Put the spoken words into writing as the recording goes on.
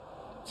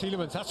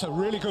Tielemans, that's a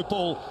really good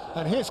ball.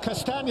 And here's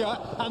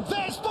Castagna, and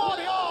there's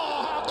Vardy.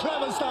 Oh, how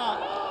clever's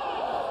that?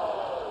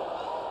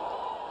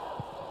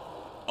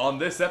 On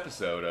this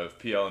episode of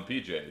PL and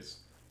PJs,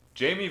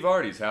 Jamie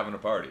Vardy's having a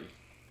party.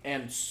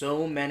 And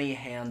so many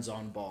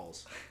hands-on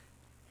balls.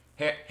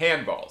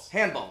 Handballs.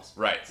 Handballs.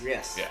 Right.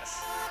 Yes.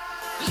 Yes.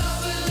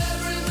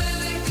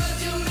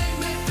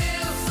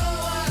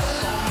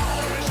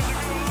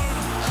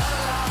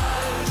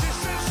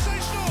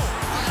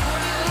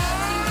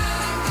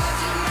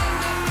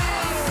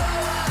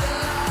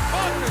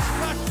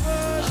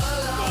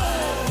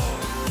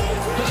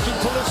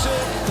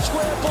 The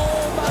square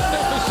ball,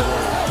 magnificent.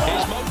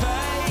 Here's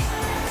Mopay.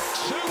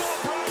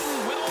 2-1 Brighton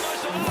with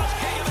almost the last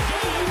kick of the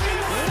game. You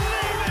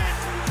believe it?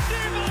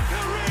 Divock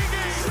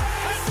Origi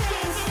has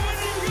scored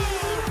the winning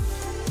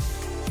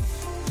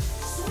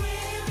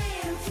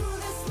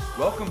goal.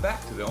 Welcome back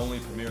to the only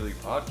Premier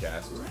League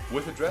podcast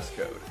with a dress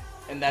code.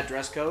 And that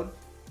dress code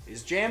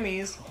is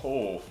Jammies.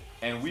 Oh,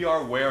 and we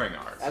are wearing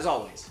ours. As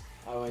always.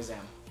 I always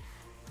am.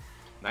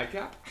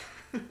 Nightcap?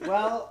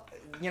 Well,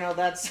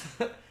 that's...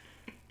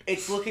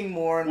 It's looking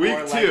more and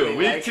more likely.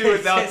 Week two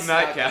without the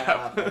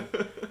nightcap.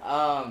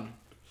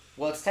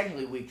 Well, it's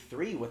technically week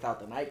 3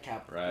 without the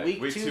nightcap. Right. Week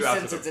 2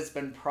 since it's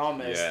been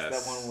promised Yes.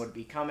 that one would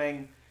be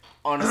coming.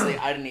 Honestly,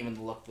 I didn't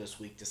even look this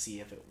week to see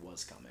if it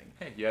was coming.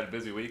 Hey, you had a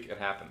busy week. It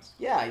happens.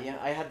 Yeah,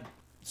 I had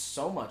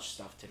so much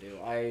stuff to do.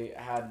 I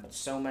had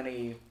so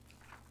many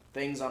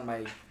things on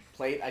my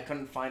plate. I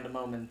couldn't find a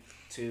moment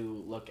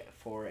to look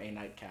for a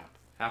nightcap.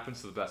 Happens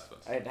to the best of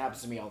us. It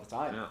happens to me all the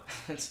time. Yeah.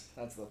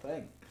 That's the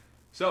thing.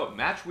 So,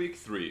 match week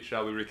 3.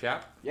 Shall we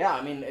recap? Yeah,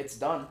 I mean, it's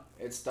done.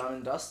 It's done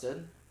and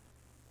dusted.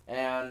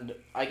 And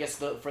I guess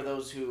for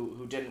those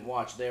who didn't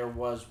watch, there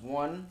was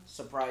one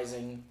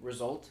surprising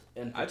result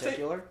in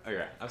particular.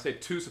 I'd say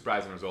 2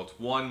 surprising results.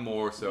 One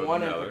more so One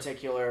than in the other.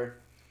 particular,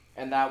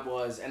 and that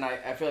was, and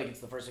I feel like it's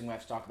the first thing we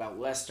have to talk about,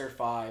 Leicester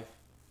 5,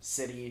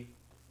 City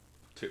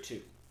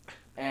 2.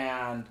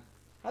 And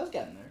I was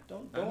getting there.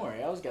 Don't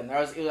worry, I was getting there.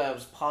 I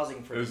was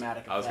pausing for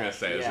dramatic effect. I was going to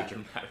say, it was a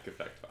dramatic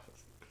effect pause.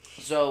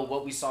 So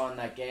what we saw in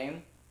that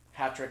game,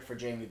 hat-trick for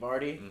Jamie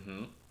Vardy.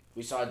 Mm-hmm.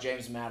 We saw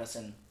James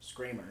Maddison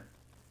screamer.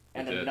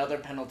 And We did. another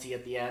penalty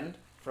at the end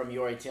from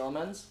Youri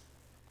Tielemans.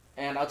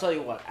 And I'll tell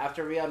you what,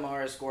 after Riyad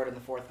Mahrez scored in the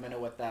 4th minute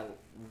with that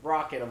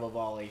rocket of a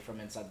volley from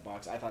inside the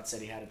box, I thought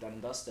City had it done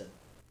and dusted.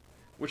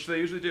 Which they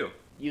usually do.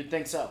 You'd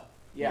think so.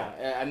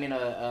 Yeah. I mean,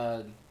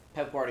 a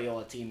Pep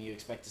Guardiola team, you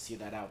expect to see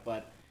that out.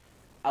 But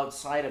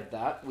outside of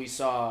that, we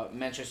saw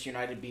Manchester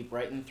United beat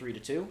Brighton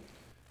 3-2.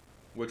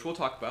 Which we'll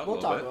talk about.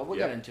 We'll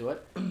get into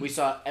it. We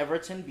saw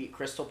Everton beat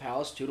Crystal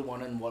Palace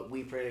 2-1 in what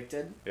we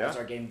predicted as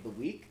our game of the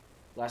week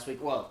last week.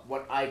 Well,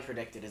 what I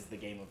predicted is the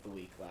game of the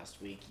week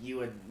last week. You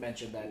had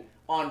mentioned that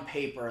on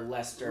paper,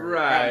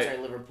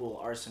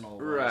 Liverpool,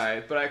 Arsenal.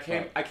 Right, but I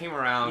came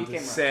around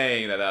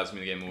saying that was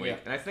going to be the game of the week,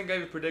 and I think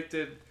I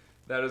predicted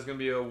that it was going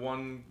to be a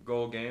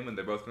 1-goal game, and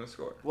they're both going to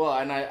score. Well,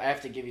 and I have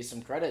to give you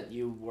some credit.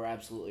 You were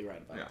absolutely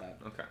right about that.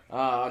 Okay.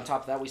 On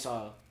top of that, we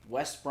saw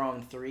West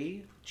Brom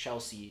 3,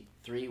 Chelsea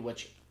 3,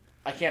 which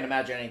I can't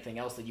imagine anything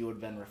else that you would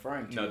have been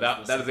referring to. No,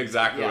 that is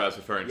exactly what I was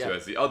referring to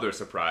as the other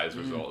surprise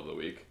result of the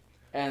week.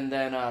 And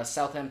then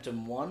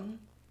Southampton 1,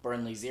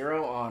 Burnley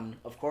 0 on,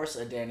 of course,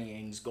 a Danny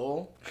Ings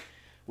goal.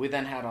 We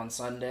then had on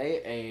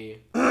Sunday a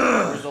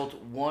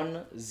result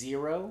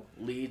 1-0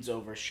 Leeds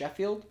over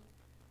Sheffield.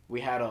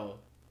 We had a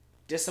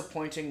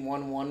disappointing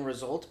 1-1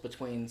 result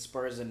between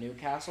Spurs and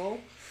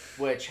Newcastle,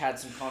 which had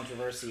some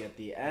controversy at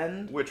the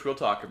end. Which we'll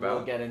talk about.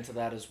 We'll get into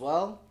that as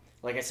well.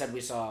 Like I said, we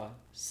saw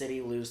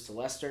City lose to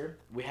Leicester.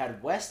 We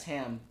had West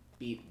Ham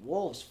beat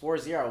Wolves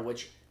 4-0,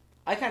 which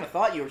I kind of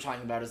thought you were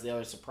talking about as the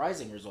other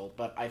surprising result,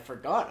 but I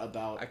forgot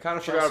about. I kind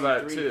of forgot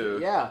about it too.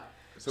 Yeah.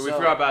 So we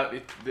forgot about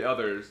the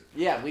others.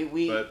 Yeah,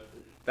 we. But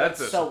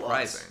that's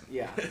surprising. Us.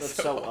 Yeah, that's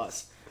so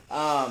us.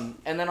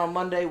 And then on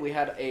Monday we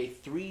had a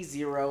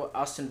 3-0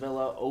 Aston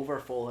Villa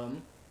over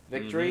Fulham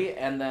victory,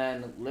 and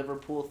then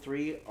Liverpool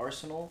 3,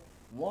 Arsenal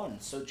 1.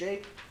 So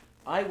Jake,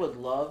 I would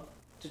love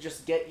to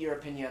just get your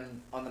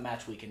opinion on the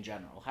match week in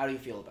general. How do you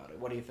feel about it?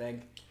 What do you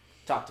think?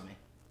 Talk to me.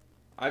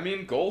 I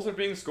mean, goals are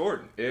being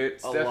scored.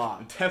 It's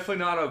definitely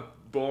not a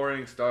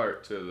boring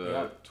start to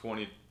the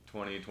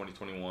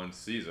 2020-2021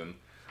 season.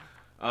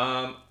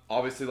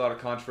 Obviously, a lot of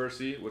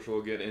controversy, which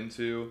we'll get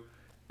into.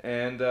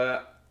 And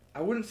I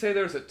wouldn't say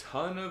there's a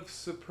ton of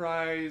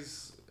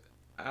surprise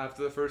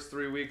after the first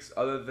 3 weeks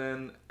other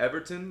than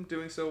Everton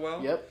doing so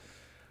well. Yep.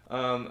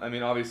 I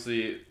mean,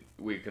 obviously,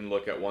 we can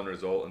look at one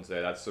result and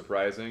say that's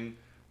surprising.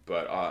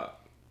 But,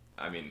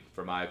 I mean,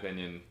 for my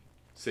opinion,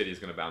 City's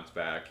going to bounce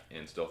back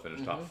and still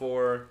finish top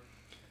 4.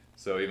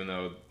 So even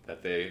though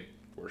that they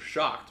were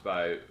shocked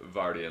by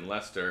Vardy and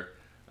Leicester,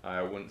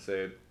 I wouldn't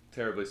say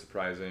terribly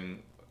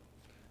surprising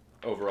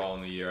overall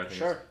in the year. I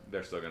think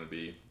they're still going to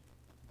be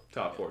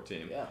top 4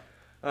 team. Yeah.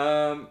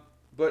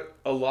 But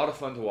a lot of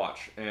fun to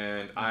watch,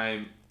 and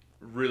I'm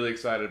really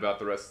excited about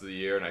the rest of the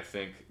year, and I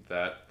think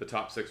that the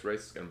top 6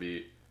 race is going to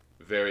be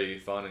very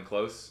fun and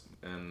close,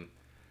 and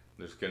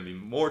there's going to be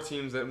more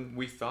teams than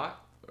we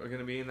thought are going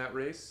to be in that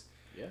race.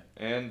 Yeah.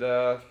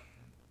 And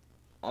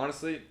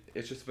honestly,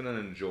 it's just been an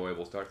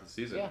enjoyable start to the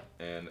season. Yeah.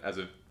 And as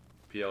a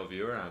PL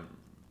viewer, I'm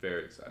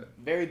very excited.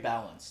 Very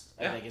balanced,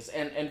 I Yeah.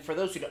 think. And for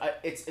those who don't,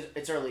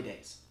 it's early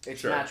days.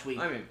 It's Sure. match week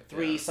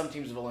 3. Yeah. Some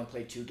teams have only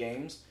played 2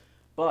 games.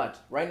 But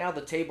right now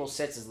the table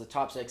sits as the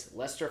top 6.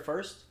 Leicester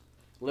first,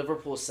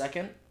 Liverpool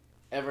second,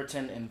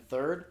 Everton in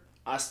third,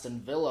 Aston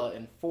Villa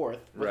in fourth,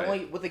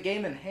 with a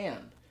game in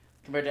hand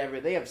compared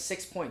to they have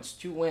 6 points,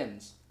 2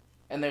 wins,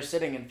 and they're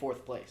sitting in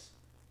 4th place,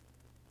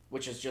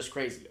 which is just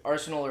crazy.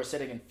 Arsenal are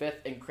sitting in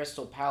 5th, and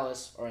Crystal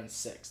Palace are in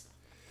 6th.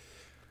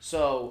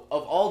 So,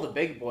 of all the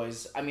big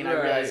boys, I mean, I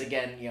realize,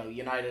 again,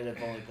 United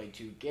have only played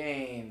 2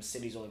 games,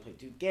 City's only played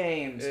 2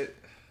 games.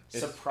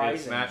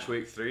 Surprising. It's match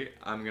week 3.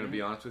 I'm going to be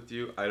honest with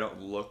you. I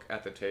don't look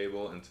at the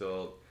table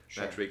until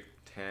match week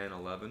 10,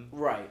 11.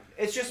 Right.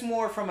 It's just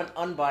more from an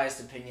unbiased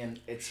opinion.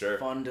 It's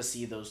fun to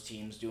see those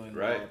teams doing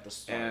well at the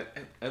start.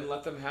 And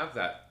let them have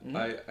that.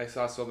 Mm-hmm. I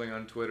saw something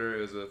on Twitter.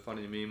 It was a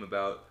funny meme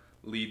about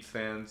Leeds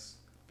fans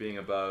being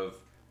above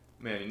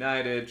Man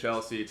United,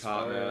 Chelsea,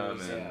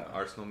 Tottenham, and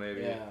Arsenal maybe.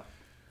 Yeah.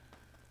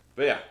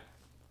 But yeah.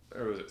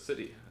 Or was it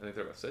City? I think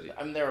they're above City.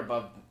 I mean, they're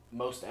above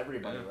most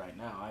everybody right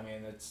now. I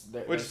mean,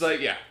 which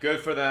is good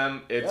for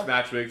them. It's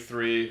match week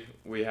 3.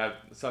 We have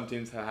some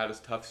teams have had a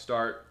tough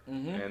start,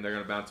 and they're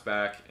gonna bounce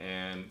back.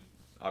 And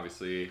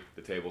obviously,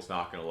 the table's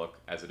not gonna look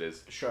as it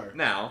is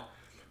now.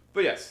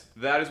 But yes,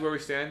 that is where we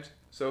stand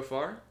so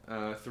far.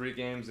 3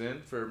 games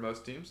in for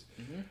most teams.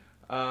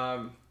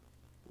 Mm-hmm.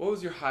 What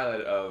was your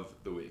highlight of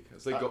the week?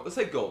 Let's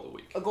say goal of the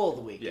week. A goal of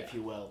the week, if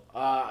you will.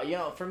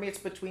 For me, it's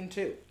between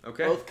 2.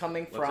 Okay. Both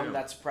coming from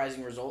that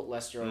surprising result,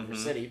 Leicester over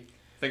City.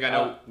 I think I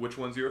know which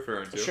ones you're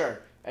referring to. Sure.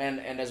 And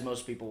as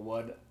most people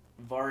would,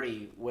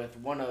 Vardy with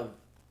one of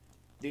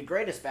the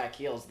greatest back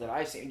heels that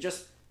I've seen.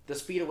 Just the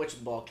speed at which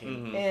the ball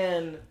came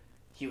in.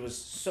 He was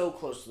so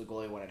close to the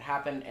goalie when it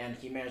happened, and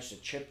he managed to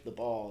chip the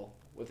ball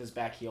with his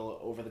back heel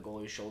over the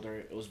goalie's shoulder.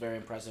 It was very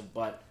impressive,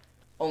 but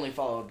only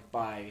followed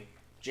by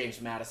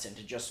James Maddison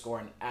to just score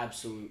an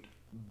absolute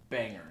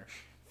banger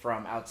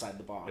from outside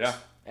the box. Yeah.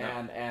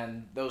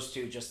 And those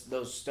two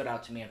those stood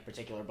out to me in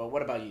particular. But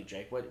what about you,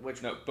 Jake?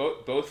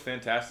 Both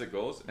fantastic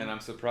goals, and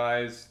I'm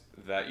surprised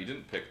that you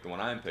didn't pick the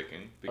one I'm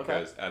picking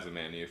because as a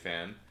Man U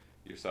fan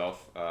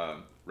yourself,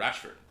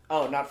 Rashford.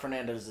 Oh, not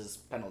Fernandez's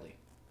penalty.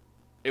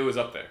 It was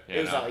up there.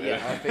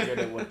 I figured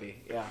it would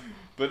be. Yeah.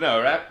 But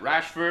no,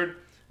 Rashford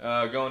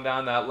going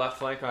down that left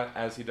flank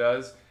as he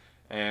does.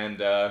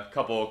 And a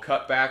couple of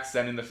cutbacks,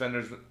 sending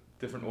defenders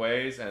different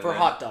ways. And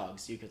hot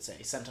dogs, you could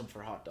say. Sent them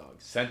for hot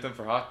dogs. Sent them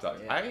for hot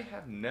dogs. Yeah. I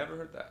have never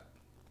heard that.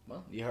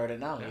 Well, you heard it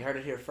now. Yeah. You heard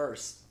it here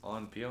first.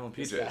 On PL and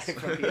PJs.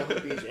 From PL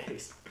and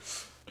PJs.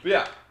 But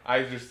yeah,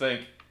 I just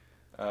think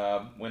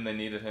when they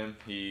needed him,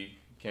 he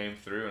came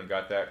through and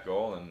got that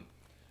goal. And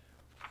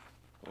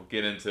we'll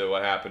get into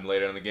what happened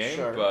later in the game.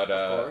 Sure, but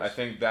I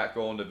think that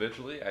goal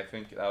individually, I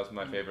think that was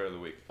my favorite of the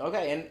week.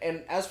 Okay,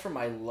 and as for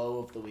my low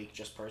of the week,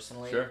 just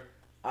personally. Sure.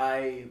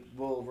 I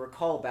will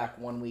recall back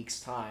 1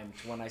 week's time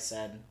to when I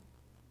said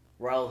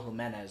Raul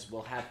Jimenez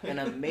will have an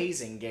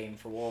amazing game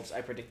for Wolves. I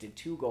predicted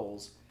 2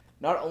 goals.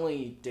 Not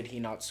only did he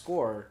not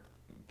score,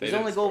 his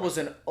only goal was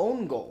an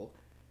own goal.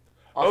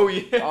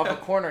 Off a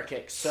corner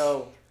kick.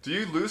 So do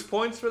you lose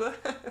points for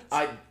that?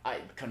 I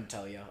couldn't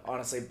tell you,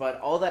 honestly. But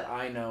all that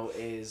I know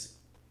is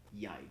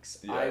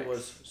yikes. I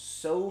was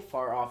so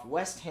far off.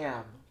 West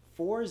Ham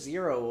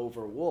 4-0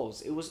 over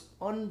Wolves. It was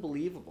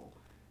unbelievable.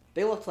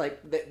 They looked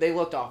they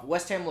looked off.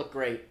 West Ham looked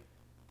great.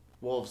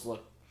 Wolves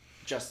looked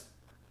just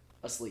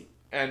asleep.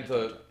 And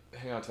to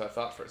hang on to that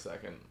thought for a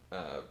second,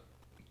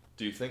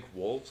 do you think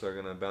Wolves are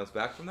going to bounce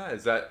back from that?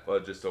 Is that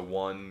just a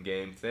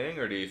one-game thing,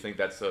 or do you think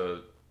that's a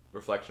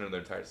reflection of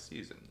their entire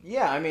season?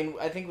 Yeah, I mean,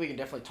 I think we can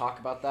definitely talk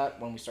about that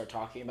when we start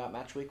talking about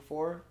match week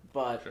 4,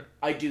 but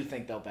I do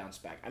think they'll bounce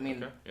back. I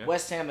mean,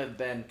 West Ham have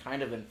been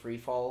kind of in free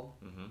fall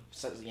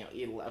since,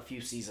 a few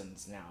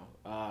seasons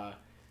now.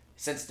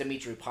 Since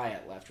Dimitri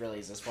Payet left, really,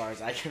 is as far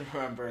as I can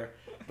remember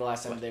the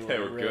last time they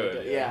were really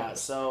good. Yeah,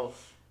 so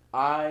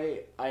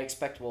I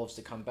expect Wolves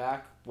to come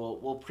back.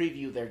 We'll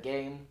preview their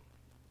game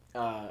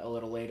a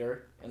little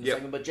later in the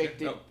segment. But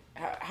Jake,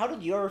 how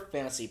did your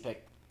fantasy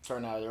pick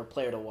turn out, or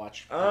player to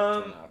watch turn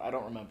out? I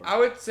don't remember. I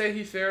would say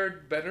he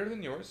fared better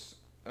than yours,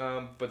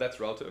 but that's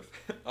relative,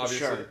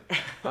 obviously. Sure.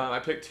 I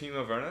picked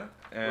Timo Werner,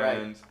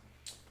 and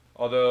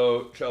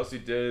although Chelsea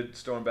did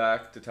storm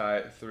back to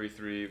tie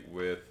 3-3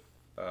 with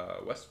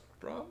West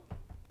Brom,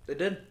 they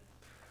did.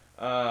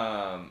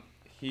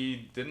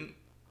 He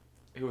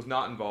was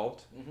not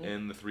involved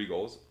in the 3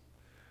 goals,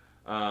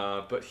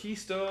 but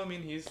he's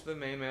the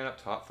main man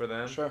up top for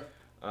them. Sure.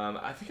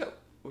 I think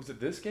was it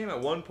this game at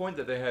one point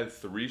that they had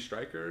 3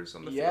 strikers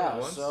on the field at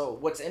once? So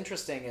what's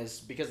interesting is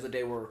because the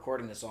day we're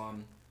recording this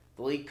on,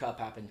 the League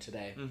Cup happened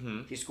today.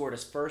 He scored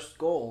his first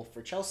goal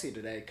for Chelsea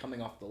today,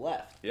 coming off the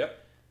left.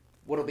 Yep.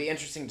 What'll be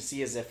interesting to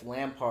see is if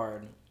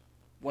Lampard,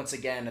 once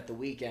again at the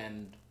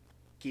weekend,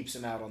 keeps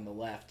him out on the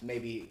left.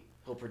 Maybe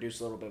he'll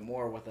produce a little bit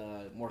more with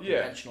a more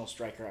conventional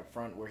striker up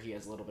front where he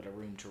has a little bit of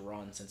room to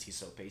run since he's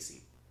so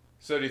pacey.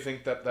 So do you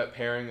think that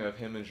pairing of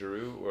him and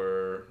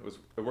Giroud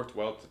it worked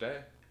well today?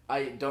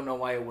 I don't know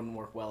why it wouldn't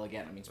work well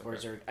again. I mean,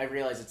 Spurs are... I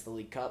realize it's the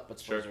League Cup, but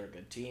Spurs are a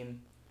good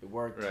team. It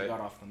worked. Right. He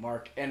got off the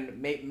mark. And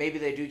maybe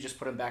they do just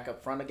put him back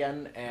up front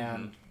again,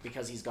 and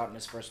because he's gotten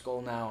his first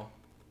goal now,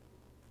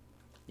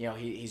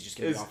 he's just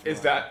going to be off the mark.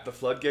 Is that the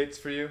floodgates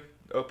for you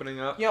opening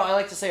up? I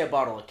like to say a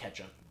bottle of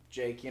ketchup,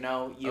 Jake. You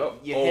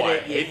hit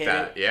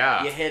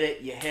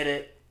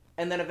it,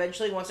 and then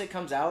eventually once it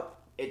comes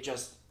out, it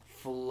just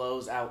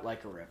flows out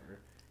like a river.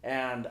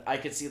 And I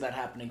could see that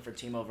happening for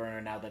Timo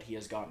Werner now that he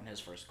has gotten his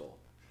first goal.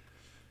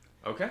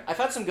 Okay. I've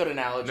had some good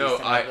analogies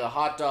the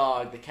hot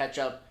dog, the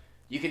ketchup.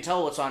 You can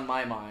tell what's on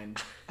my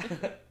mind.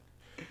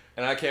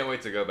 And I can't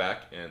wait to go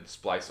back and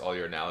splice all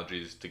your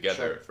analogies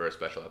together for a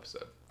special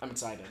episode. I'm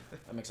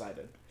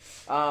excited.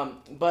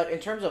 But in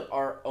terms of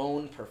our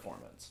own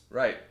performance,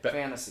 right,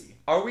 fantasy,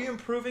 are we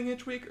improving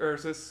each week, or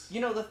is this?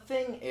 The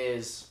thing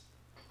is,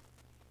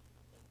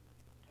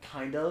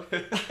 kind of.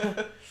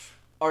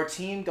 Our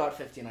team got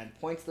 59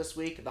 points this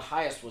week. The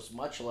highest was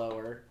much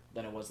lower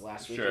than it was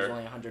last week. It was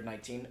only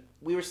 119.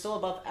 We were still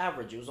above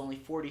average. It was only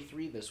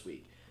 43 this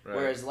week. Right.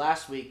 Whereas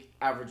last week,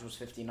 average was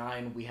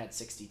 59. We had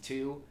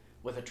 62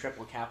 with a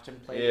triple captain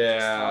play.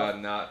 Yeah,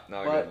 not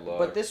a good look.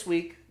 But this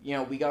week,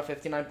 we got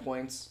 59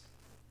 points.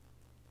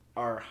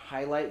 Our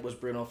highlight was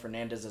Bruno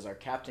Fernandes as our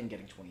captain,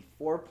 getting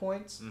 24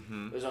 points.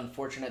 Mm-hmm. It was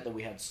unfortunate that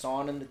we had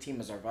Son in the team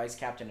as our vice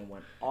captain and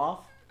went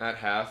off. At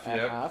half.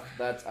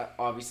 That's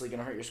obviously going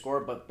to hurt your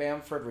score. But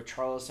Bamford,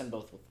 Richarlison,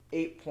 both with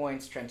 8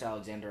 points. Trent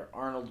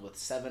Alexander-Arnold with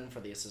 7 for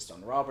the assist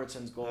on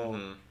Robertson's goal.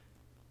 Mm-hmm.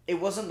 It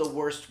wasn't the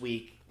worst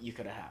week you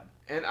could have had.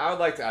 And I would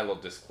like to add a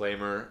little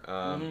disclaimer.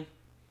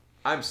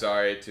 I'm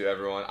sorry to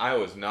everyone. I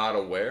was not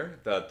aware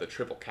that the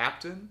triple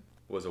captain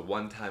was a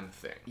one-time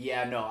thing.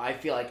 Yeah, no, I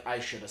feel like I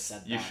should have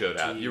said that. You should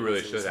have. You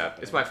really should have.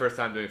 It's my first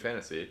time doing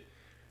fantasy.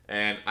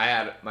 And I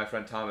had my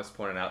friend Thomas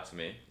point it out to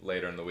me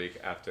later in the week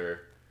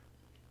after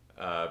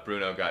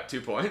Bruno got 2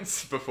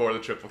 points before the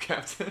triple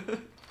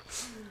captain.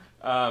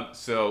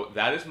 So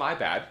that is my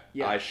bad.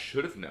 Yeah. I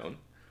should have known.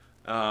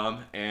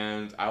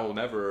 And I will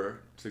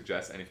never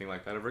suggest anything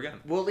like that ever again.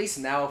 Well, at least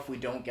now, if we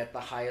don't get the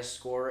highest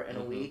score in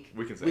a week,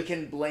 we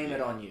can blame it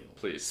on you.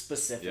 Please.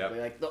 Specifically.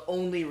 Yep. Like, the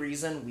only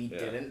reason we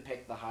didn't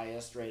pick the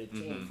highest rated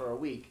team for a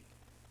week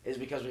is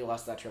because we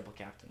lost that triple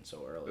captain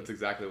so early. That's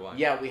exactly why.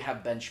 Yeah, we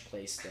have bench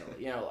play still.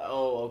 There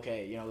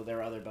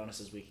are other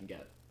bonuses we can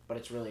get. But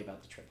it's really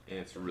about the triple captain.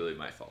 And it's really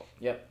my fault.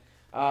 Yep.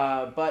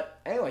 But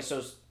anyway,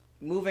 so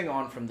moving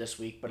on from this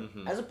week, but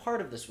as a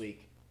part of this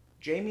week,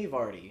 Jamie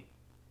Vardy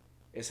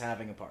is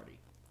having a party.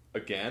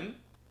 Again?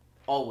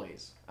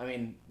 Always. I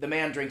mean, the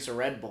man drinks a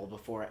Red Bull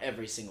before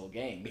every single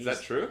game. Is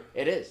that true?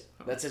 It is.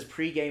 That's his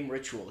pre-game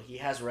ritual. He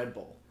has Red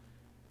Bull.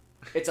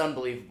 It's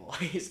unbelievable.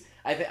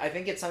 I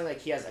think it's something like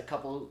he has a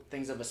couple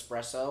things of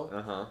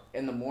espresso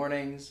in the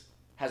mornings,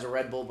 has a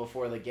Red Bull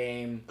before the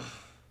game,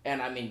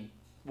 and I mean,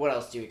 what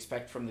else do you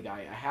expect from the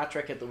guy? A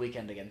hat-trick at the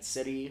weekend against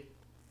City.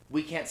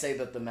 We can't say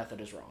that the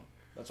method is wrong.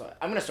 That's why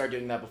I'm going to start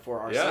doing that before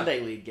our Sunday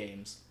League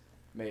games.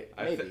 Maybe.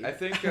 I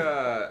think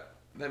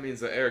that means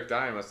that Eric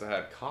Dyer must have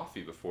had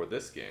coffee before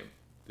this game.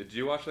 Did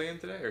you watch the game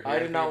today? Or I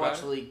did not watch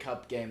the League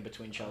Cup game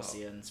between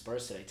Chelsea and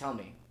Spurs today. Tell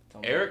me.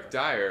 Eric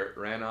Dyer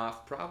ran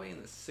off probably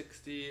in the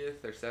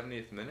 60th or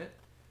 70th minute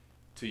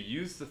to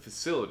use the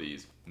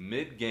facilities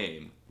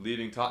mid-game,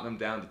 leaving Tottenham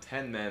down to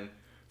 10 men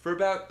for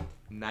about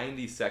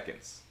 90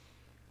 seconds.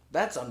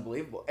 That's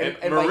unbelievable. And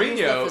Mourinho, by use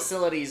the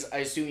facilities, I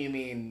assume you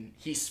mean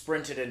he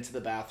sprinted into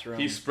the bathroom.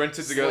 He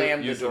sprinted to go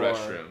use the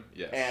restroom.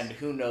 Yes. And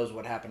who knows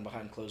what happened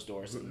behind closed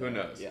doors. Who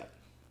knows? Yeah.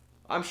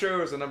 I'm sure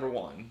it was a number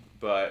one,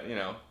 but, who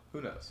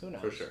knows? Who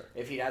knows? For sure.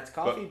 If he'd had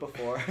coffee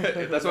before.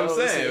 That's what I'm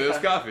saying. It was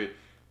coffee.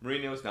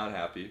 Mourinho was not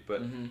happy,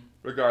 but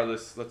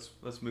regardless,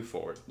 let's move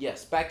forward.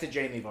 Yes, back to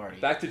Jamie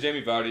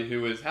Vardy.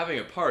 Who is having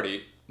a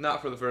party,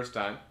 not for the first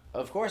time.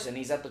 Of course, and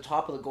he's at the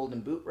top of the Golden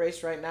Boot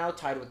race right now,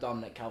 tied with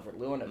Dominic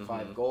Calvert-Lewin at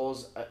 5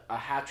 goals. A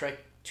hat-trick,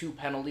 2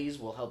 penalties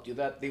will help do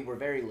that. They were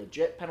very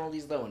legit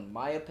penalties, though, in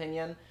my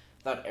opinion.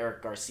 I thought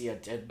Eric Garcia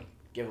did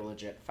give a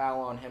legit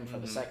foul on him for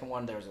the second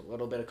one. There was a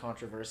little bit of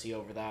controversy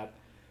over that,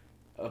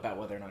 about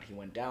whether or not he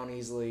went down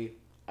easily.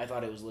 I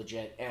thought it was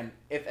legit, and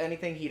if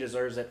anything, he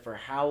deserves it for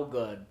how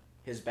good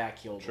his back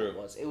heel goal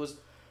was. It was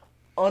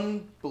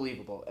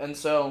unbelievable. And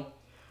so,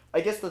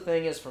 I guess the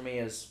thing is, for me,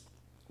 is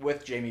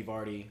with Jamie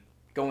Vardy,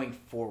 going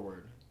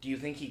forward, do you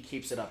think he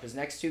keeps it up? His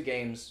next 2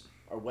 games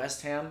are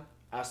West Ham,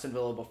 Aston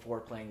Villa before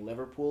playing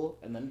Liverpool,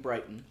 and then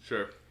Brighton.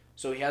 Sure.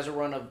 So he has a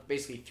run of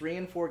basically 3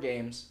 and 4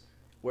 games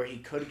where he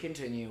could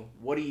continue.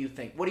 What do you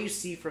think? What do you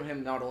see from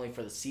him not only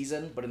for the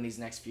season, but in these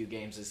next few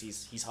games as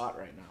he's hot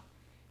right now?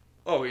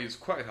 Oh, he's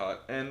quite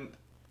hot. And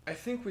I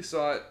think we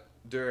saw it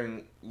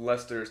during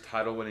Leicester's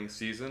title-winning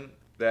season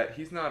that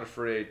he's not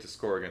afraid to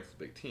score against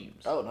the big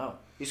teams. Oh, no.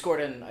 He scored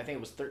in, I think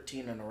it was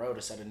 13 in a row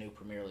to set a new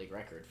Premier League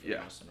record for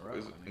most in a row. It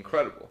was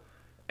incredible.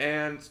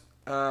 And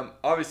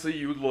obviously, if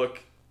you looked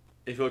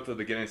at the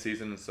beginning of the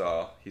season and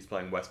saw he's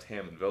playing West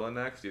Ham and Villa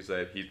next, you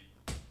said he's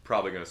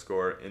probably going to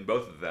score in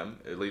both of them,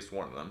 at least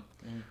one of them.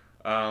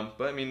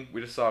 But I mean,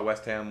 we just saw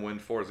West Ham win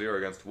 4-0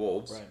 against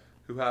Wolves, Right.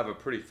 who have a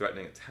pretty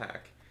threatening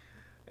attack.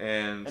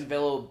 And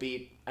Villa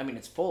beat, I mean,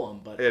 it's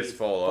Fulham, but it's beat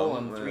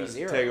Fulham.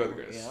 3-0. Take it with a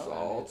grain of you know,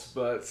 salt.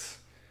 But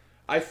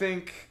I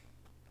think,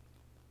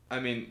 I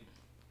mean,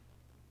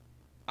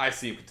 I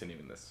see him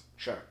continuing this.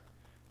 Sure.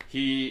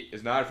 He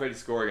is not afraid to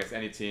score against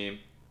any team,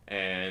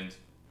 and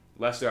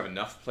Leicester have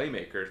enough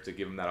playmakers to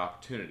give him that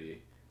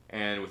opportunity.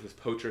 And with his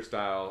poacher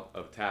style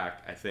of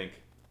attack, I think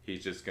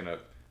he's just going to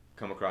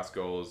come across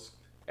goals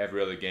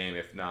every other game,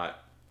 if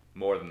not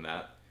more than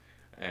that.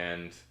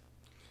 And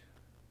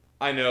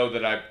I know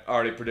that I've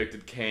already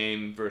predicted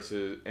Kane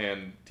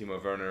and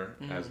Timo Werner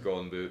as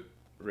Golden Boot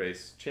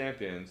race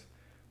champions,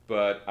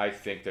 but I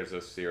think there's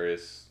a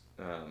serious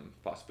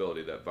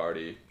possibility that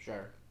Vardy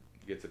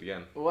gets it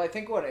again. Well, I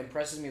think what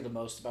impresses me the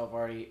most about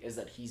Vardy is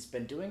that he's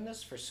been doing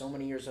this for so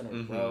many years in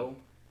a row,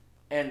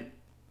 and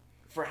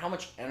for how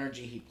much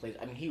energy he plays.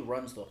 I mean, he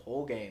runs the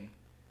whole game.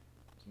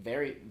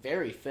 Very,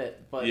 very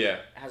fit, but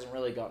hasn't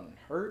really gotten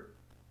hurt.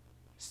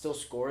 Still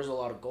scores a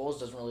lot of goals,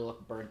 doesn't really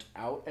look burnt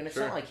out. And it's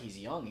not like he's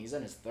young. He's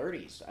in his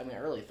 30s. I mean,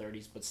 early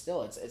 30s, but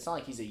still, it's not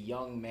like he's a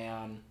young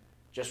man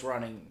just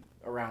running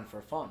around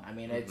for fun. I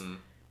mean, it's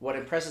what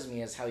impresses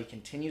me is how he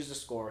continues to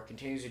score,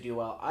 continues to do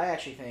well. I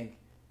actually think,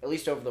 at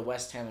least over the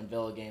West Ham and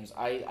Villa games,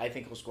 I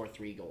think he'll score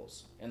 3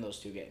 goals in those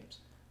 2 games.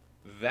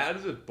 That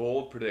is a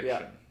bold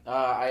prediction. Yeah.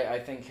 I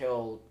think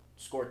he'll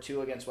score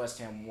 2 against West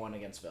Ham, 1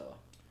 against Villa.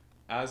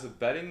 As a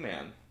betting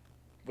man.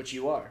 Which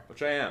you are.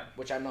 Which I am.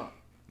 Which I'm not.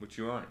 Which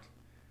you aren't.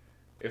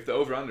 If the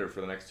over-under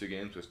for the next 2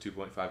 games was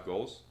 2.5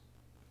 goals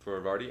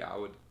for Vardy, I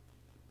would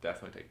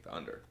definitely take the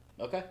under.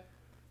 Okay.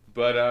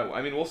 But,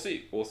 I mean, we'll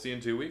see. We'll see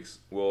in 2 weeks.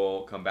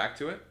 We'll come back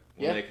to it.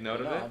 We'll make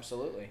note of it.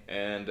 Absolutely.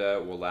 And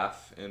we'll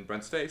laugh in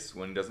Brent's face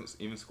when he doesn't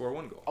even score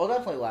 1 goal. I'll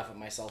definitely laugh at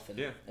myself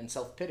and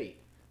self-pity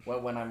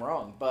when I'm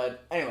wrong.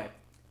 But anyway,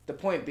 the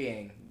point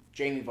being,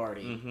 Jamie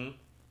Vardy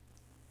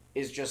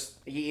is just,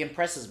 he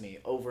impresses me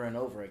over and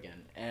over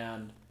again.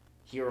 And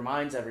he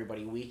reminds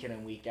everybody week in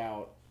and week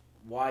out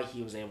why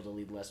he was able to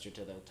lead Leicester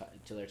to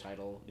their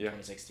title in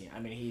 2016. I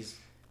mean, he's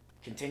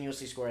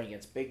continuously scoring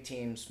against big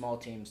teams, small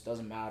teams,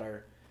 doesn't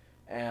matter.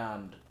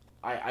 And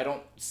I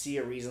don't see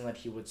a reason that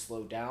he would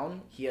slow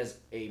down. He has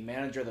a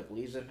manager that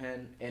believes in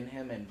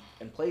him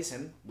and plays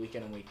him week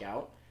in and week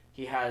out.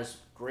 He has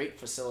great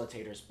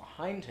facilitators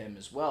behind him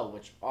as well,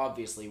 which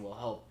obviously will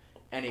help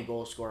any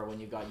goal scorer when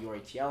you've got Yuri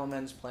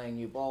Tielemans playing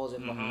new balls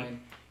in behind.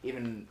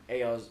 Even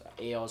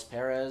Ayoze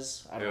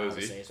Perez. I don't know how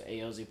to say it.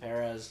 Ayoze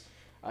Perez.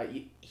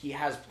 He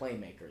has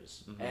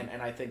playmakers,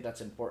 and I think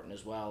that's important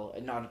as well.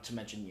 And not to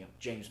mention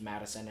James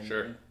Maddison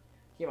and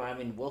I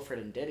mean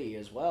Wilfred Ndidi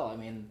as well. I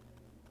mean,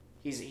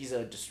 he's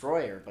a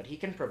destroyer, but he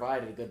can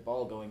provide a good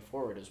ball going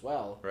forward as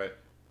well. Right.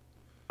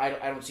 I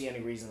don't see any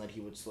reason that he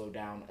would slow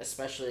down,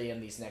 especially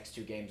in these next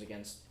 2 games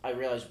against. I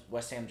realize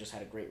West Ham just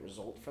had a great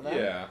result for them.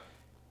 Yeah.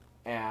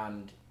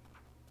 And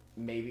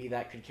maybe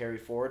that could carry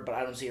forward, but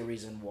I don't see a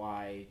reason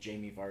why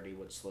Jamie Vardy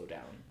would slow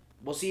down.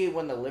 We'll see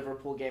when the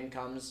Liverpool game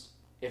comes.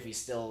 If he's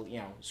still,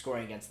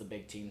 scoring against the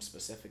big team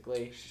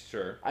specifically.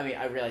 Sure. I mean,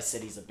 I realize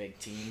City's a big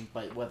team,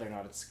 but whether or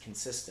not it's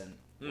consistent,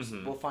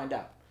 we'll find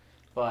out.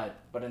 But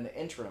in the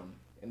interim,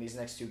 in these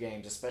next 2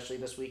 games, especially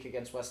this week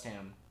against West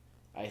Ham,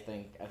 I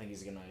think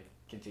he's gonna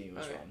continue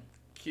his run.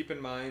 Keep in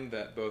mind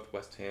that both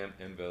West Ham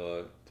and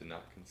Villa did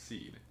not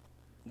concede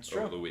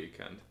over the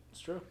weekend.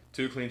 It's true.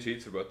 2 clean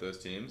sheets for both those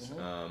teams,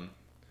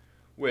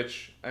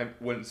 which I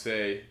wouldn't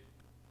say,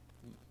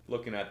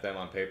 looking at them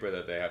on paper,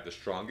 that they have the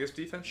strongest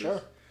defenses.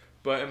 Sure.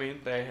 But, I mean,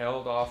 they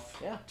held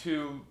off at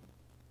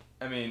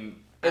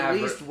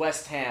least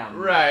West Ham.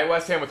 Right,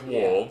 West Ham with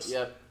Wolves.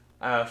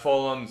 Yep.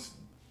 Fulham's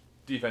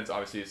defense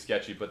obviously is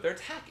sketchy, but their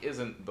attack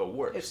isn't the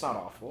worst. It's not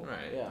awful.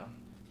 Right. Yeah.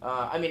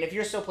 I mean, if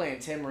you're still playing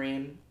Tim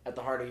Ream at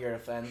the heart of your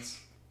defense,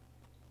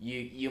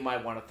 you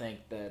might want to think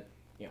that,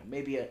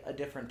 maybe a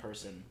different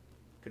person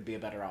could be a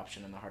better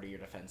option in the heart of your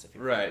defense. If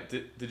you're right.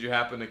 Did you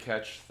happen to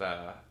catch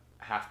the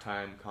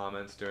halftime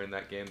comments during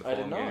that game, the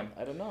Fulham game?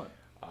 I did not.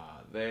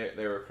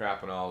 They were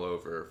crapping all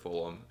over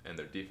Fulham and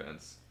their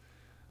defense,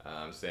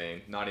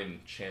 saying not even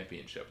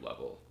championship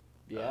level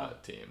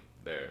team.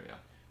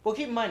 Well,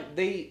 keep in mind,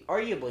 they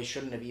arguably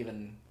shouldn't have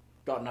even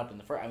gotten up in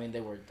the first. I mean,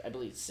 they were, I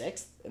believe,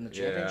 6th in the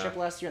championship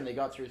last year, and they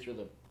got through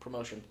the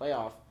promotion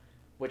playoff,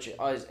 which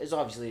is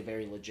obviously a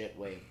very legit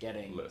way of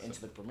getting into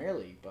the Premier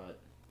League. But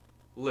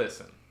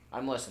listen,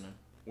 I'm listening.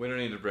 We don't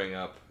need to bring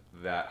up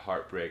that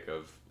heartbreak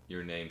of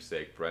your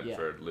namesake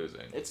Brentford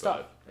losing. It's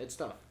tough.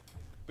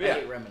 But I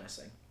hate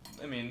reminiscing.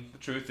 I mean, the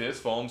truth is,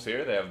 Fulham's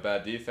here. They have a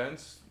bad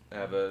defense,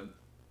 have an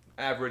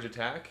average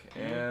attack,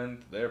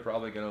 and they're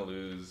probably going to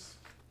lose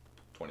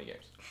 20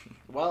 games.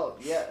 Well,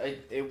 yeah,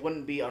 it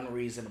wouldn't be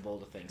unreasonable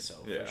to think so,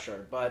 for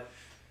sure. But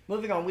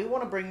moving on, we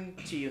want to bring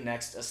to you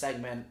next a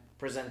segment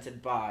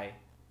presented by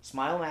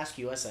Smile Mask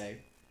USA,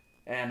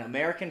 an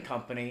American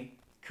company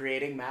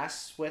creating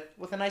masks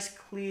with a nice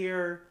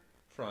clear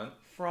front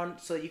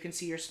so that you can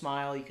see your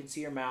smile, you can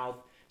see your mouth.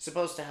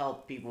 supposed to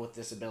help people with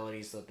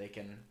disabilities so that they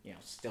can,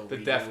 still The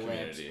read deaf their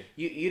lips. community.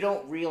 You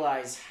don't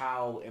realize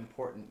how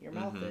important your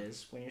mouth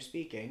is when you're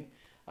speaking,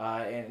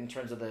 in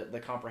terms of the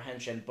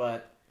comprehension,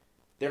 but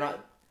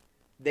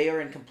they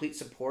are in complete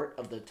support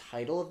of the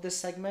title of this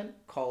segment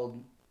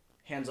called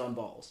Hands on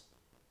Balls.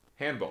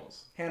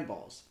 Handballs.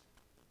 Handballs.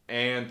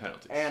 And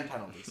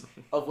penalties.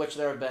 Of which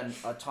there have been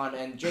a ton.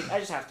 And Jake, I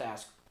just have to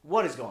ask,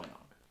 what is going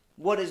on?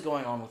 What is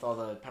going on with all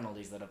the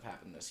penalties that have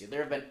happened this year? There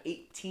have been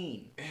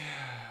 18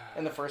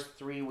 in the first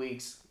 3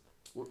 weeks.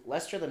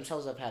 Leicester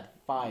themselves have had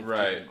 5 to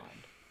keep in mind.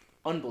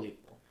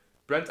 Unbelievable.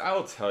 Brent, I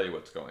will tell you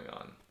what's going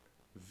on.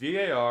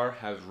 VAR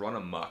has run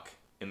amok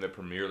in the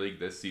Premier League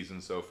this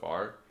season so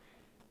far,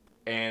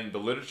 and the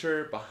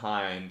literature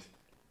behind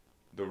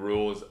the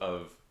rules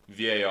of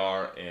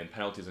VAR and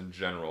penalties in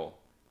general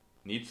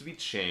needs to be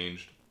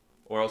changed,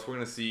 or else we're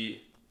going to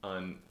see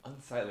an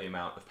unsightly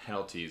amount of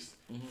penalties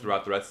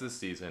throughout the rest of the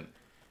season.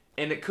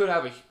 And it could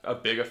have a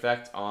big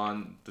effect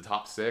on the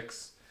top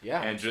 6 and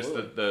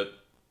absolutely. just the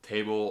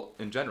table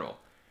in general.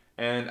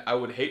 And I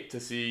would hate to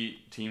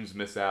see teams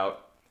miss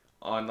out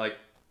on, like,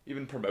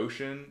 even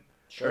promotion,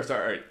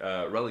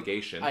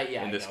 relegation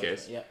in this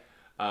case.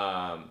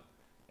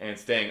 And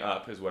staying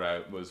up is what I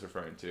was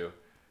referring to,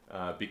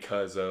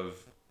 because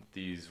of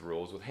these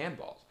rules with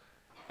handballs.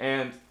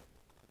 And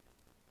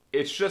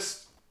it's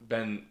just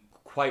been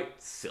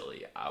quite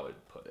silly, I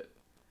would put it,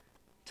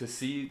 to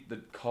see the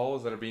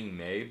calls that are being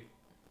made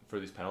for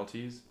these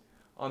penalties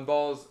on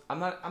balls. I'm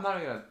not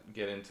gonna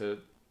get into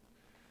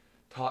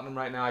Tottenham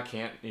right now. I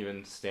can't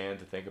even stand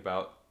to think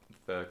about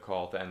the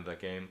call at the end of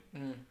that game.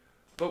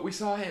 But we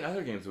saw in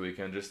other games the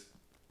weekend just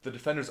the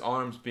defender's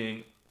arms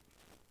being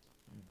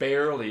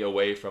barely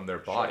away from their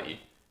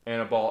body,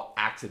 and a ball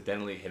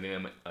accidentally hitting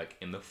them like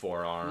in the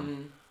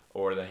forearm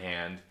or the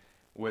hand,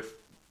 with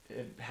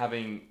it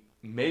having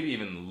maybe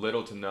even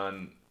little to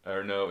none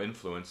or no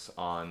influence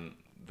on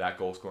that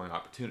goal scoring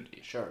opportunity.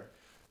 Sure.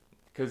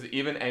 Because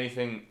even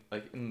anything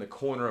like in the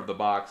corner of the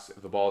box,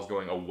 if the ball is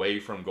going away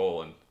from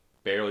goal and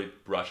barely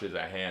brushes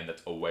a hand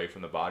that's away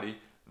from the body,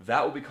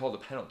 that will be called a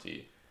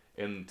penalty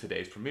in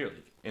today's Premier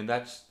League. And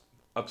that's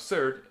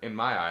absurd in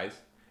my eyes,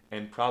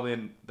 and probably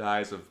in the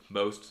eyes of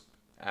most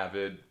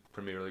avid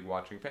Premier League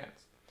watching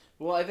fans.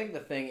 Well, I think the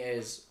thing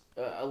is,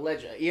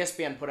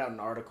 ESPN put out an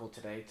article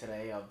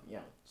today of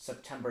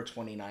September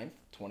 29th,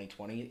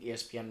 2020.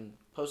 ESPN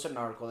posted an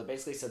article that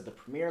basically said the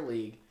Premier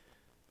League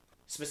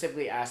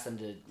specifically asked them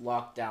to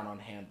lock down on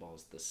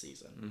handballs this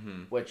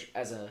season, which,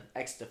 as an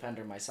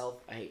ex-defender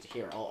myself, I hate to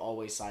hear. I'll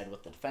always side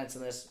with the defense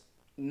in this.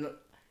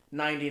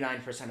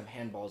 99% of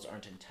handballs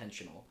aren't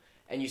intentional.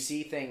 And you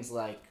see things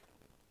like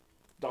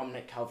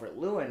Dominic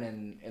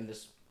Calvert-Lewin in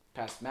this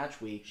past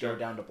match week go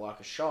down to block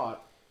a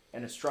shot,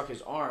 and it struck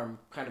his arm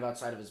kind of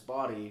outside of his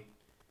body,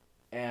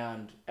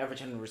 and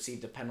Everton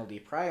received a penalty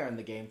prior in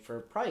the game for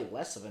probably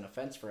less of an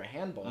offense for a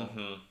handball.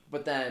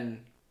 But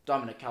then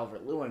Dominic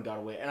Calvert-Lewin got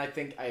away, and I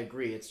think I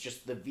agree. It's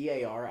just the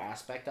VAR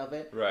aspect of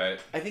it. Right.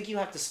 I think you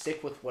have to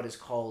stick with what is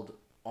called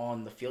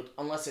on the field,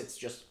 unless it's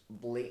just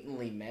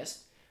blatantly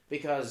missed,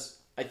 because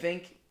I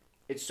think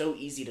it's so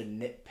easy to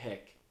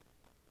nitpick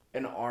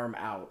an arm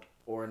out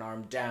or an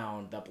arm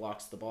down that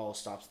blocks the ball,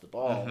 stops the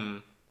ball.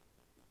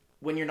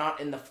 When you're not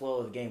in the flow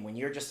of the game, when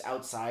you're just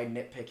outside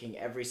nitpicking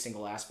every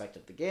single aspect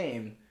of the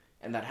game,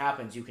 and that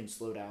happens, you can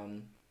slow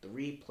down the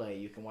replay.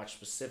 You can watch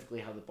specifically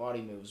how the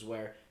body moves,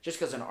 where just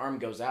because an arm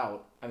goes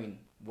out, I mean,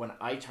 when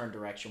I turn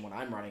direction, when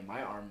I'm running,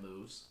 my arm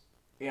moves.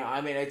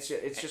 I mean, it's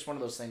just one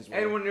of those things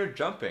where... And when you're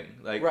jumping,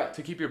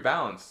 to keep your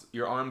balance,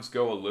 your arms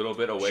go a little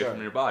bit away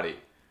from your body.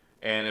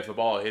 And if a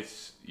ball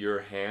hits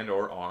your hand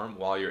or arm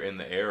while you're in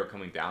the air or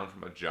coming down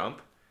from a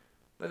jump,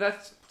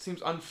 that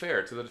seems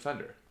unfair to the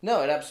defender.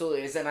 No, it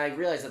absolutely is. And I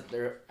realize that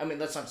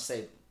that's not to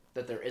say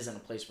that there isn't a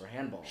place for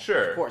handball.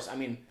 Sure. Of course. I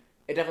mean,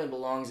 it definitely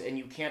belongs, and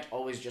you can't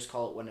always just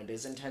call it when it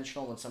is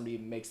intentional, when somebody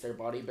makes their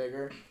body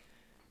bigger.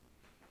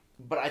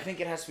 But I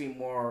think it has to be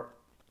more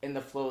in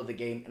the flow of the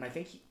game, and I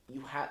think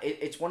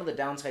it's one of the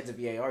downsides of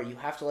VAR. You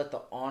have to let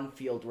the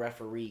on-field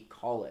referee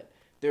call it.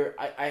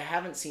 I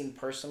haven't seen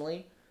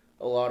personally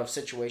a lot of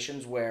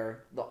situations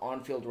where the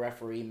on-field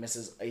referee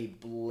misses a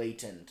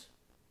blatant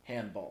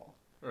handball.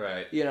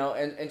 Right.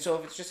 And so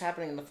if it's just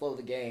happening in the flow of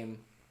the game,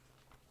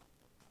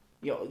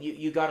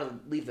 you got to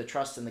leave the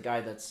trust in the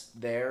guy that's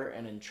there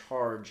and in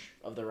charge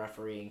of the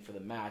refereeing for the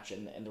match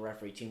and the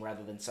referee team,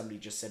 rather than somebody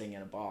just sitting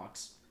in a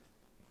box.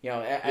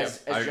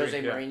 As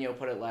Jose Mourinho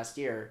put it last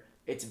year,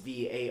 it's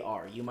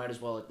VAR. You might as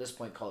well at this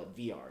point call it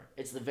VR.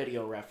 It's the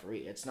video referee.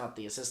 It's not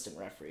the assistant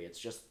referee. It's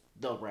just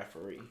the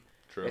referee.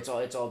 True. It's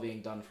all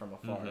being done from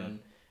afar.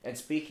 And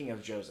speaking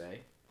of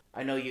Jose,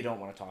 I know you don't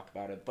want to talk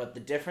about it, but the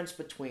difference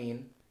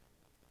between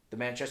the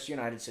Manchester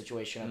United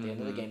situation at the end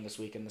of the game this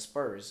week and the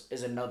Spurs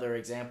is another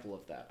example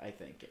of that, I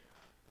think.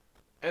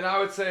 And I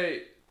would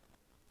say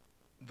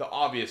the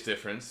obvious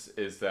difference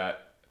is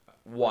that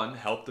one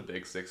helped the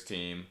Big Six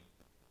team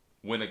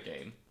win a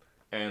game,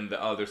 and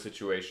the other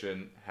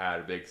situation had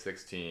a Big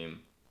Six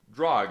team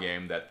draw a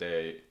game that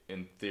they,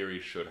 in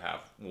theory, should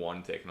have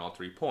won, taken all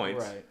 3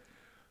 points. Right.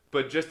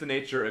 But just the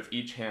nature of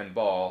each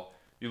handball,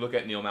 you look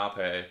at Neil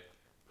Maupay,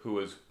 who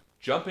was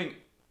jumping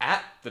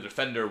at the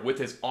defender with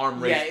his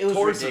arm raised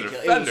towards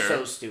ridiculous. the defender. It was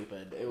so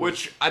stupid.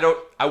 Which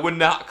I would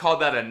not call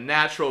that a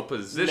natural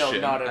position. No,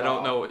 not at all. I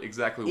don't know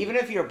exactly. Even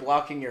if you're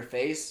blocking your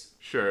face.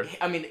 Sure.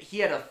 I mean, he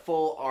had a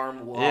full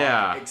arm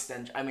lock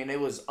extension. I mean, it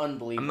was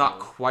unbelievable. I'm not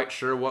quite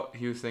sure what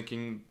he was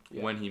thinking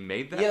when he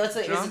made that. Yeah, that's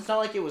jump. it's not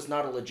like it was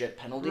not a legit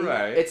penalty.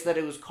 Right. It's that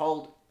it was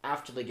called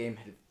after the game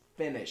had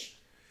finished.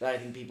 That I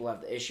think people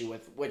have the issue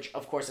with, which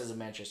of course as a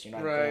Manchester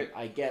United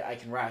fan, I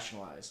can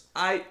rationalize.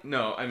 I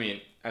mean,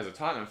 as a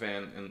Tottenham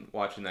fan and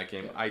watching that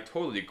game, I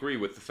totally agree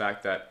with the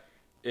fact that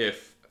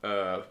if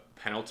a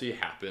penalty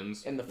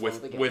happens in the flow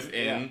of the game,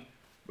 within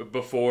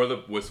before the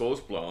whistle is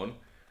blown,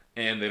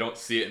 and they don't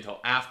see it until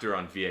after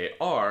on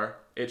VAR,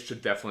 it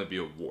should definitely be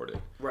awarded.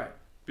 Right.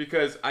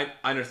 Because I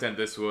understand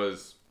this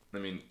was,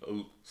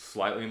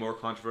 slightly more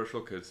controversial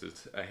because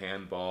it's a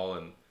handball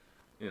and,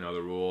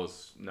 the rule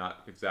is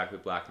not exactly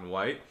black and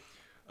white.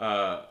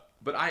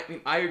 But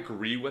I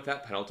agree with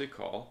that penalty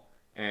call,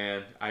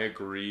 and I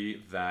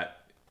agree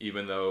that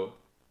even though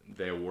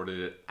they awarded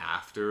it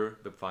after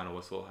the final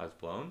whistle has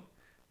blown,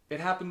 it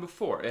happened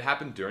before. It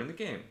happened during the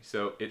game,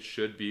 so it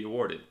should be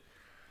awarded.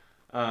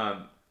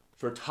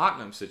 For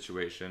Tottenham's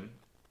situation,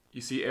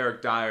 you see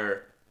Eric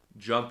Dyer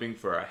jumping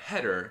for a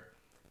header.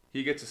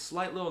 He gets a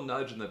slight little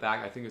nudge in the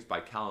back, I think it's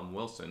by Callum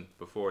Wilson,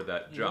 before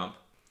that jump,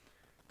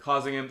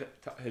 causing him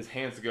his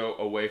hands to go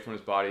away from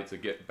his body to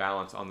get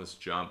balance on this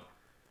jump.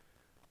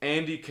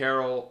 Andy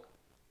Carroll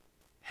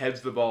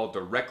heads the ball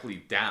directly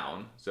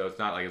down, so it's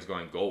not like it's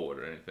going goalward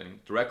or anything,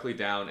 directly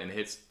down and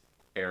hits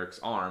Eric's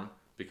arm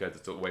because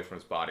it's away from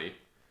his body.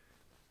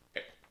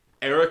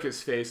 Eric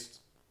is faced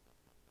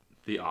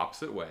the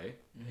opposite way.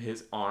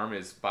 His arm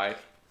is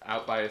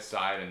out by his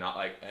side and not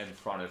like in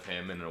front of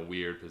him in a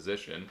weird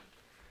position.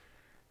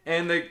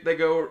 And they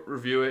go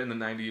review it in the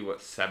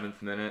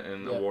 97th minute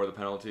and award the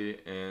penalty,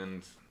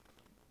 and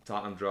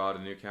Tottenham draw to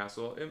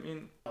Newcastle.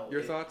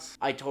 Your thoughts?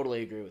 I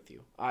totally agree with you.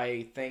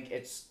 I think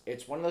it's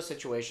one of those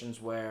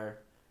situations where,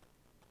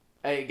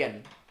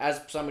 again,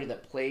 as somebody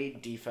that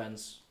played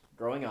defense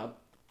growing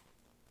up,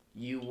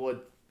 you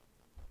would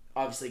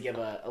obviously give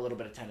a little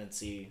bit of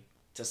tendency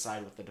to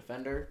side with the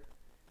defender,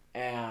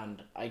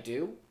 and I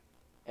do,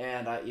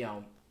 and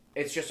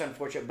it's just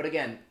unfortunate. But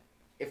again,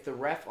 if the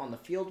ref on the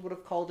field would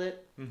have called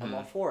it, I'm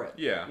all for it.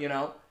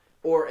 Yeah.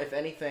 Or if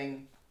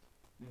anything,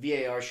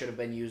 VAR should have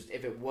been used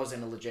if it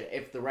wasn't a legit.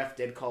 If the ref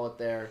did call it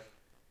there,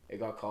 it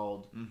got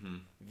called.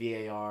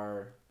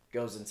 VAR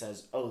goes and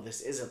says, "Oh, this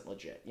isn't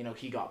legit."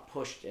 He got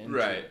pushed into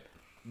it.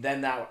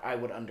 Then that I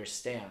would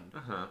understand.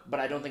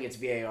 But I don't think it's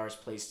VAR's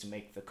place to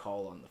make the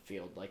call on the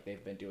field like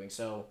they've been doing.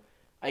 So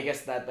I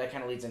guess that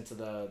kind of leads into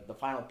the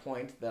final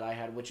point that I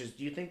had, which is,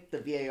 do you think the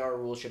VAR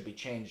rule should be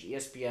changed?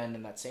 ESPN,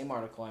 in that same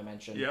article I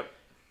mentioned,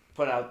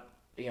 put out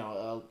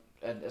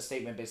a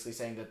statement basically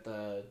saying that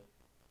the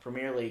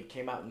Premier League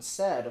came out and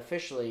said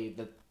officially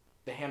that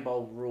the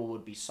handball rule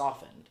would be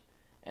softened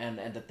and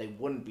that they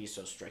wouldn't be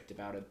so strict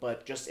about it.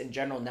 But just in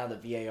general, now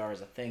that VAR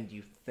is a thing, do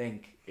you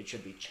think it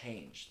should be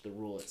changed, the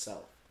rule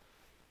itself?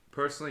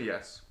 Personally,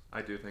 yes.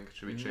 I do think it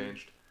should be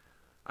changed.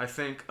 I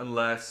think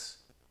unless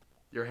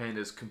your hand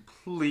is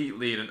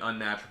completely in an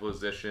unnatural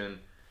position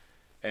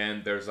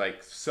and there's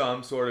like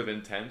some sort of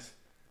intent,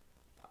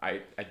 I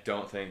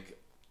don't think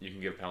you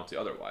can give a penalty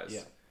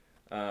otherwise.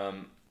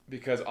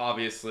 Because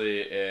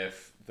obviously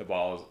if the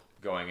ball is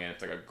going in,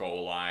 it's like a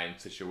goal line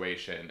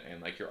situation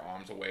and like your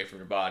arm's away from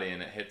your body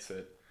and it hits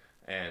it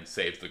and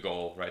saves the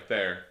goal right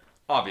there,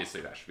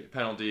 obviously that should be a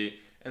penalty.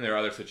 And there are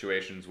other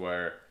situations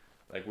where,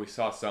 like we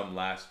saw some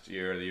last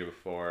year or the year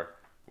before,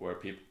 where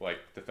people, like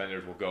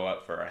defenders will go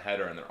up for a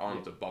header and their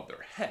arm's above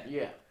their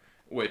head.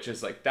 Which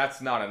is like,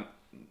 that's not a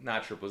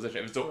natural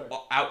position. If it's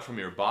out from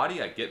your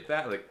body, I get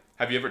that. Like,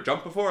 have you ever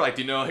jumped before? Like,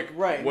 do you know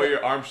where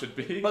your arm should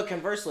be? But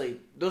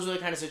conversely, those are the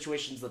kind of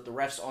situations that the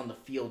refs on the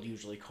field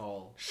usually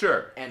call.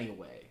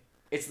 Anyway,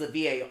 it's the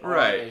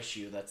VAR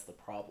issue that's the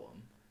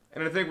problem.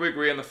 And I think we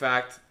agree on the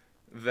fact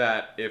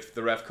that if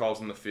the ref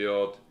calls in the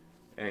field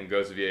and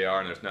goes to VAR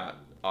and there's not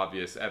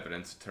obvious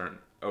evidence to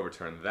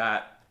overturn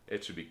that,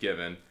 it should be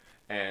given.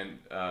 And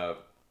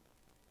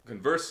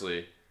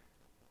conversely,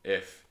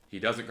 if he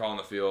doesn't call in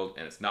the field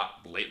and it's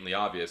not blatantly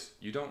obvious,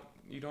 you don't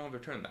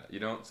overturn that. You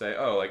don't say,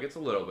 oh, like it's a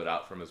little bit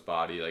out from his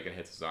body, like it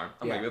hits his arm,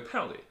 I'm gonna give a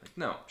penalty. Like,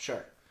 no.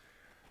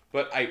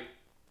 But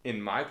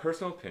in my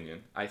personal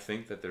opinion, I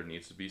think that there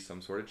needs to be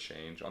some sort of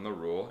change on the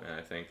rule, and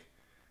I think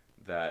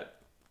that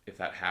if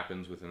that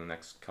happens within the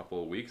next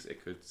couple of weeks,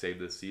 it could save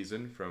the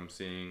season from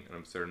seeing an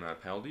absurd amount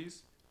of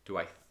penalties. Do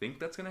I think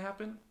that's going to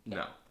happen?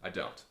 No, I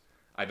don't.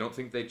 I don't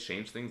think they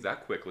change things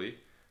that quickly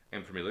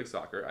in Premier League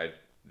soccer. I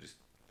just,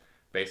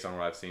 based on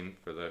what I've seen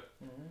for the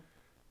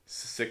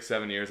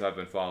 6-7 years I've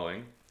been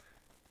following,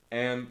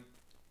 and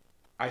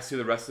I see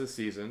the rest of the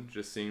season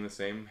just seeing the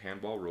same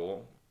handball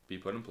rule be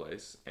put in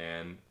place,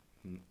 and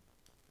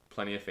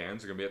plenty of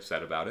fans are going to be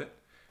upset about it,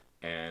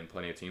 and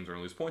plenty of teams are going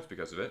to lose points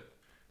because of it,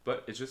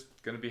 but it's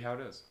just going to be how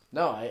it is.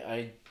 No,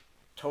 I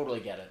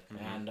totally get it.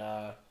 And,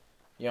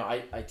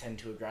 I tend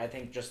to agree. I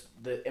think just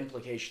the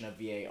implication of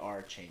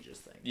VAR changes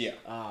things.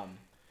 Yeah.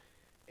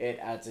 It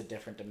adds a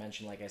different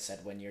dimension, like I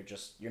said, when you're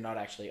not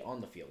actually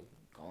on the field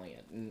calling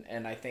it.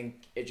 And I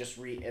think it just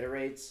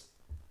reiterates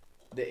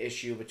the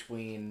issue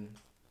between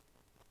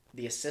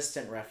the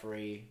assistant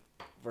referee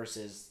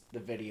versus the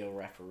video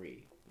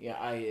referee.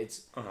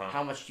 It's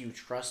how much do you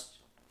trust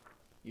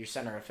your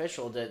center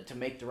official to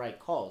make the right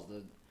calls.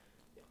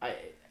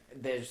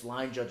 There's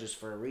line judges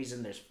for a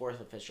reason. There's fourth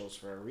officials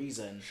for a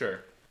reason. Sure.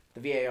 The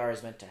VAR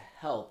is meant to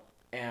help,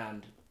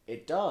 and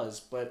it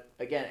does. But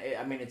again,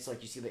 it's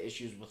like you see the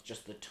issues with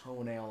just the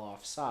toenail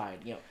offside.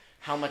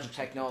 How much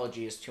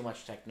technology is too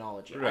much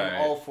technology. Right.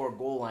 I'm all for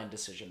goal line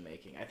decision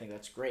making. I think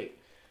that's great.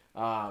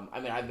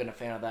 I've been a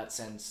fan of that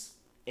since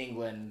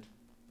England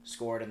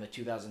scored in the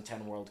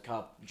 2010 World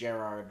Cup.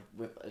 Gerrard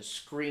with a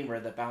screamer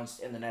that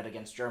bounced in the net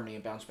against Germany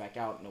and bounced back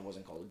out, and it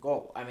wasn't called a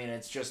goal.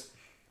 It's just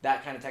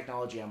that kind of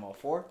technology I'm all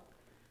for.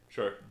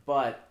 Sure.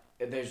 But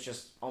there's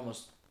just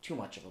almost too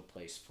much of a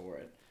place for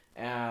it.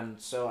 And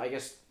so I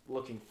guess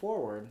looking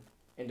forward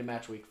into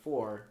match week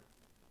 4,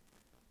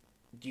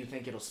 do you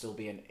think it'll still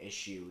be an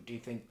issue? Do you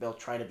think they'll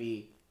try to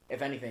be,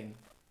 if anything,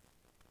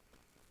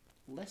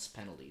 less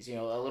penalties?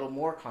 A little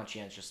more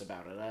conscientious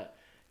about it,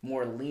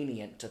 more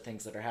lenient to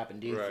things that are happening.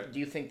 Do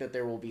you think that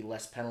there will be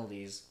less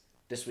penalties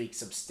this week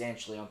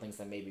substantially on things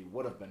that maybe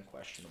would have been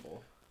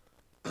questionable?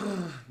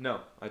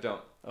 No, I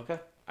don't. Okay.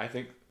 I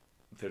think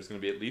there's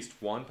going to be at least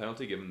one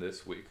penalty given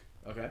this week.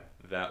 Okay.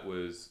 That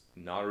was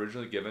not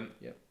originally given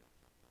Yep.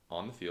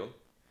 on the field.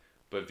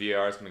 But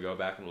VAR is going to go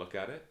back and look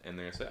at it, and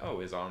they're going to say, oh,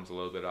 his arm's a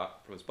little bit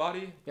off from his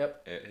body.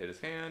 Yep. It hit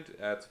his hand.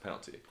 That's a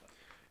penalty.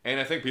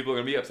 And I think people are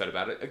going to be upset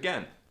about it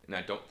again. And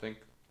I don't think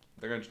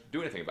they're going to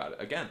do anything about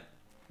it again.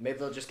 Maybe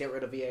they'll just get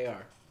rid of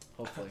VAR,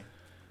 hopefully.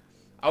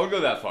 I would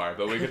go that far,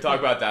 but we could talk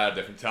about that at a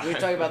different time. We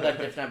can talk about that at a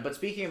different time. But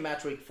speaking of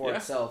match week 4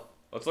 itself,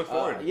 let's look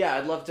forward.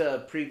 I'd love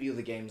to preview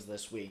the games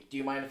this week. Do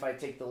you mind if I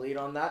take the lead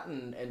on that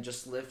and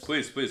just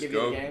Please, give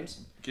go. You the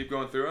games? Keep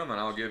going through them, and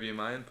I'll give you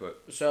my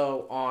input.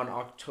 So on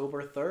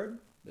October 3rd,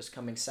 this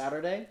coming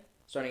Saturday,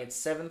 starting at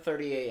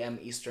 7:30 a.m.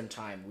 Eastern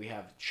Time, we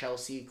have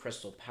Chelsea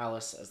Crystal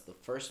Palace as the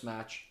first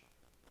match.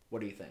 What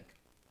do you think?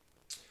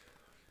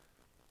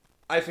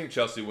 I think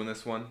Chelsea win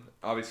this one.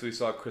 Obviously, we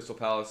saw Crystal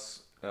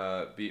Palace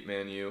beat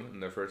Man U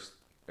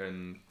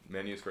in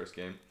Man U's first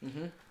game,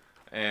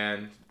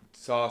 and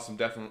saw some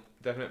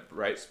definite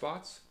bright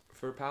spots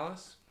for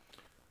Palace.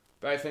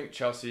 But I think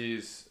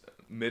Chelsea's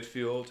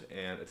midfield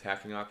and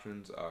attacking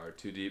options are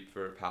too deep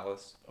for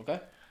Palace.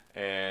 Okay.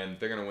 And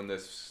they're gonna win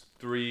this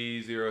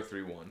 3-0,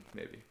 3-1,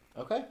 maybe.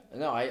 Okay.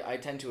 No, I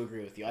tend to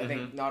agree with you. I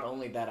think not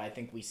only that, I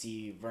think we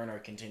see Werner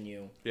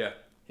continue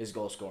his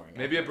goal scoring.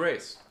 Maybe a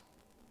brace.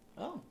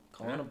 Oh,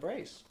 calling a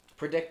brace.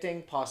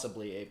 Predicting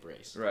possibly a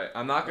brace. Right.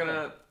 I'm not going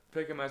to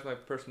pick him as my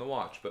person to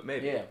watch, but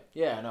maybe.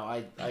 Yeah, no,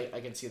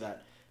 I can see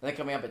that. And then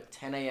coming up at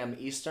 10 a.m.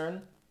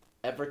 Eastern,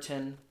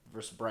 Everton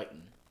versus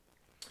Brighton.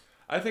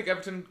 I think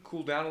Everton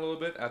cooled down a little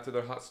bit after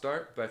their hot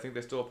start, but I think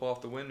they still pull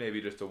off the win.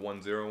 Maybe just a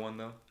 1-0 one,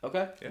 though.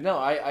 Okay. Yeah. No,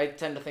 I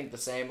tend to think the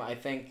same. I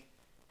think,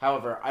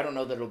 however, I don't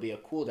know that it'll be a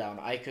cool down.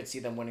 I could see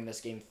them winning this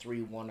game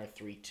 3-1 or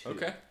 3-2.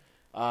 Okay.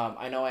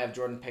 I know I have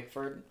Jordan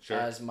Pickford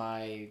as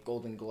my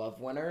Golden Glove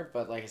winner,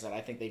 but like I said,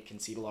 I think they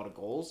concede a lot of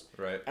goals.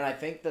 Right. And I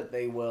think that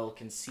they will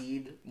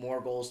concede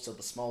more goals to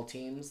the small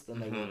teams than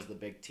they will to the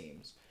big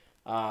teams.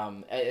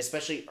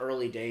 Especially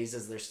early days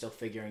as they're still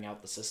figuring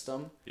out the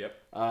system. Yep.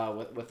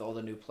 With all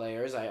the new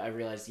players, I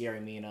realized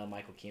Yerry Mina,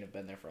 Michael Keane have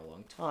been there for a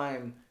long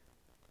time,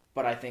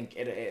 but I think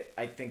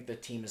I think the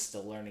team is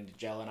still learning to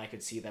gel, and I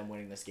could see them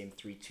winning this game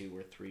 3-2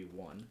 or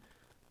 3-1.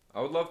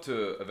 I would love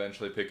to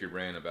eventually pick your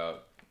brain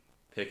about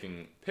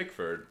picking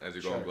Pickford as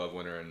your Golden Glove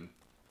winner,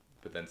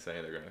 but then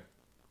saying they're gonna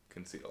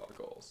concede a lot of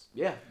goals.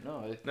 Yeah.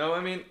 No. No, I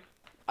mean,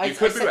 you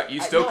could be right.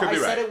 You still could be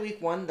right. I said it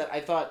week 1 that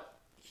I thought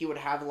he would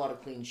have a lot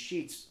of clean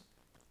sheets.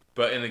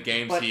 But in the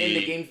games in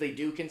the games they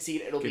do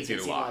concede, it'll be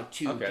conceding like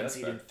 2,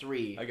 conceding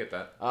 3. I get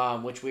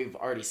that. Which we've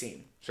already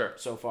seen. Sure.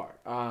 So far.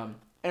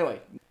 Anyway,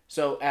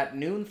 so at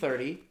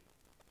 12:30,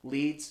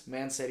 Leeds,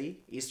 Man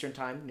City, Eastern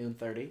Time,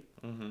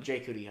 12:30.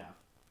 Jake, who do you have?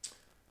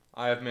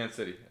 I have Man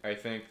City. I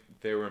think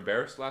they were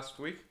embarrassed last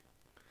week,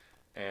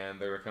 and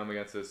they're going to come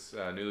against this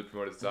newly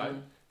promoted side,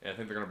 and I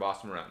think they're going to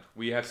boss them around.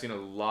 We have seen a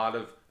lot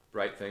of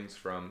bright things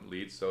from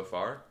Leeds so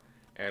far,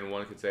 and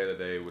one could say that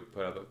they would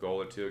put up a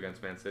goal or 2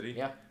 against Man City.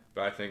 Yeah.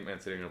 But I think Man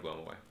City are going to blow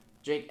them away.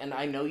 Jake, and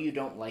I know you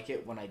don't like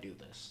it when I do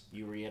this.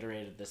 You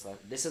reiterated this.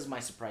 This is my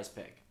surprise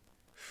pick.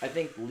 I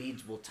think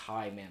Leeds will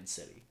tie Man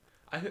City.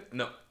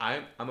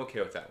 I'm okay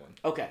with that one.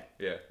 Okay.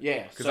 Yeah.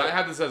 Yeah. Because I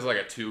have this as like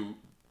a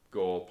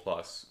 2-goal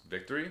plus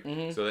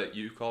victory, so that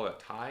you call it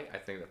a tie. I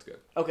think that's good.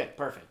 Okay,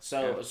 perfect.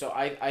 So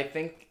I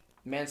think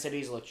Man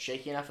City's look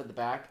shaky enough at the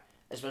back,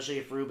 especially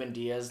if Ruben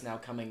Diaz now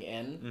coming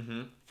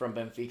in from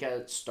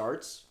Benfica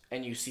starts,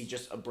 and you see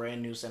just a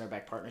brand new center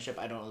back partnership.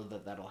 I don't know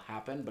that that'll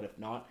happen, but if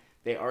not,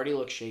 they already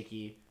look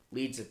shaky.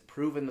 Leeds have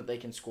proven that they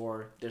can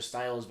score. Their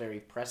style is very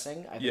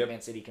pressing. I think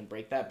Man City can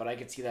break that, but I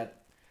could see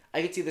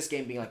this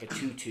game being like a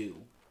 2-2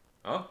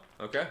 Oh,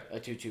 okay. A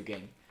 2-2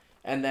 game.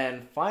 And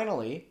then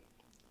finally,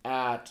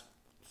 at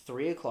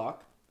 3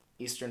 o'clock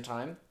Eastern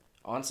Time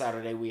on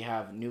Saturday, we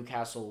have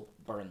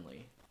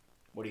Newcastle-Burnley.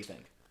 What do you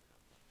think?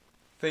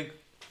 Think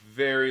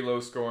very low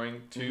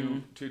scoring.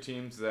 Two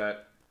teams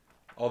that,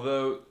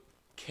 although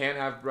can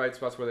have bright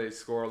spots where they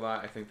score a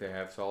lot, I think they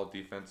have solid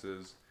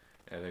defenses,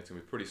 and I think it's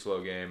going to be a pretty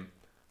slow game.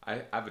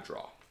 I have a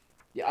draw.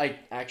 Yeah, I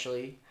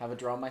actually have a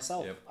draw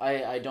myself. Yep.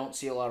 I don't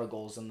see a lot of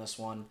goals in this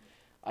one.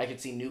 I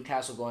could see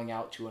Newcastle going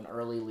out to an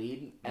early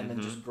lead and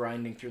then just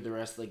grinding through the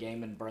rest of the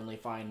game, and Burnley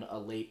find a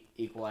late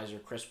equalizer,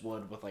 Chris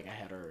Wood with like a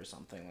header or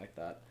something like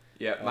that.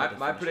 Yeah,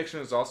 my prediction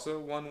is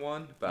also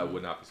 1-1, but I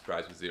would not be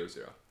surprised with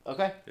 0-0.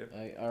 Okay.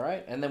 Yep. All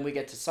right. And then we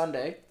get to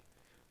Sunday,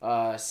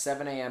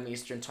 7 a.m.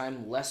 Eastern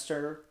Time.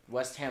 Leicester,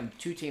 West Ham,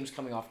 two teams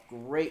coming off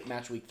great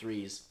match week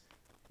 3s.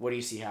 What do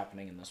you see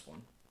happening in this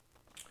one?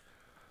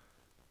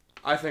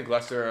 I think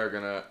Leicester are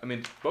going to, I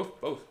mean,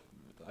 both,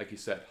 like you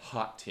said,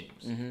 hot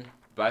teams.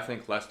 But I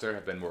think Leicester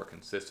have been more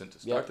consistent to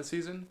start the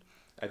season.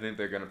 I think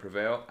they're going to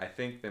prevail. I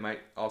think they might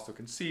also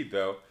concede,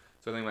 though.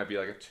 So I think it might be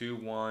like a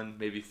 2-1,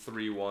 maybe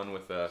 3-1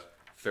 with a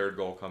third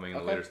goal coming in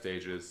the later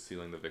stages,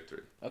 sealing the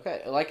victory.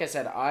 Okay. Like I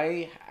said,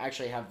 I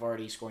actually have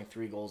Vardy scoring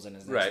 3 goals in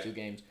his next 2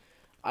 games.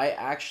 I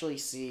actually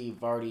see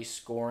Vardy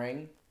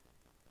scoring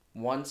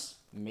once,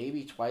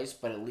 maybe twice,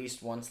 but at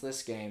least once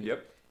this game.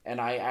 Yep. And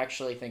I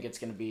actually think it's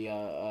going to be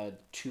a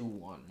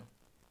 2-1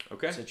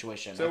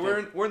 situation. So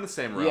we're in the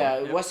same realm.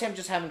 Yeah, West Ham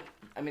just haven't,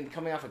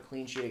 coming off a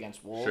clean sheet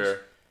against Wolves. Sure.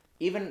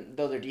 Even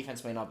though their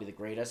defense may not be the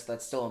greatest,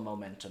 that's still a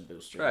momentum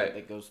booster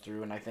that goes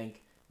through. And I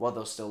think while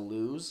they'll still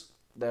lose,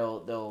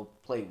 they'll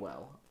play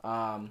well.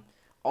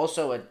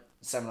 Also at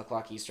 7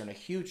 o'clock Eastern, a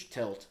huge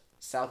tilt,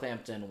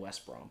 Southampton,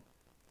 West Brom.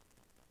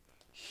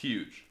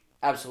 Huge.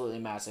 Absolutely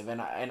massive.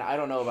 And I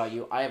don't know about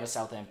you, I have a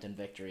Southampton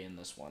victory in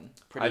this one.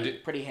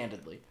 Pretty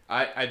handedly.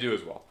 I do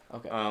as well.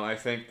 Okay. I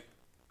think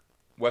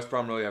West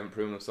Brom really haven't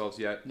proven themselves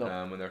yet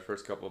No. in their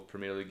first couple of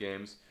Premier League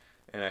games.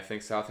 And I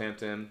think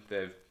Southampton,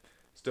 they've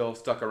still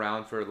stuck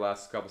around for the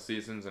last couple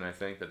seasons, and I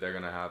think that they're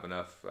going to have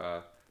enough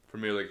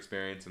Premier League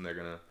experience, and they're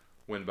going to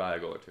win by a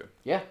goal or 2.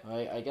 Yeah,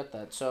 I get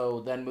that. So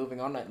then moving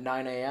on at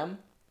 9 a.m.,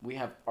 we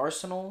have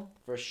Arsenal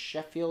versus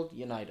Sheffield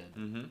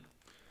United.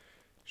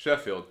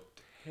 Sheffield,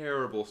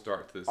 terrible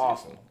start to the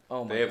Awful. season.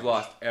 Oh my They have gosh.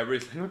 lost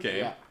every single game.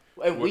 Yeah.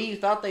 And we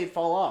thought they'd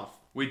fall off.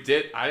 We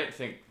did. I didn't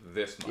think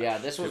this much. Yeah,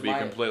 this was to be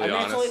completely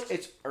it's, honest.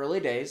 it's early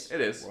days. It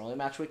is. We're only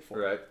match week 4.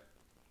 Right.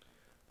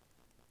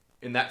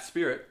 In that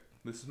spirit,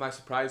 this is my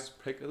surprise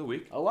pick of the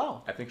week. Oh,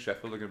 wow. I think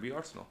Sheffield are going to beat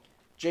Arsenal.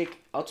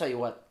 Jake, I'll tell you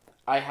what.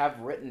 I have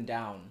written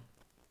down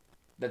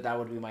that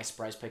would be my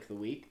surprise pick of the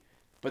week.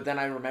 But then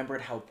I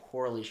remembered how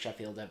poorly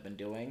Sheffield have been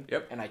doing.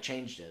 Yep. And I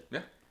changed it.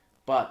 Yeah.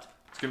 But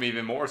It's going to be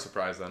even more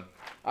surprise then.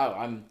 oh,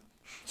 I'm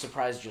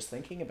surprised just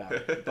thinking about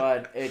it.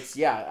 But it's,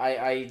 yeah,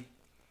 I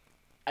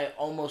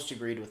almost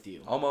agreed with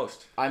you.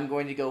 Almost. I'm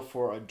going to go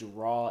for a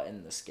draw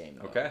in this game,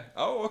 though. Okay.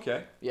 Oh,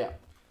 okay. Yeah.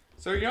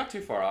 So you're not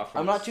too far off.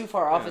 I'm not too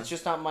far off. It's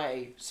just not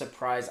my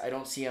surprise. I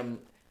don't see them...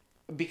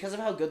 Because of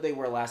how good they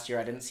were last year,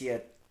 I didn't see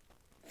it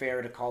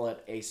fair to call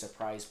it a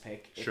surprise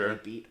pick if they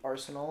beat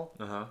Arsenal.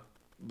 Uh-huh.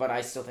 But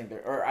I still think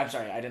they're... Or, I'm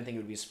sorry, I didn't think it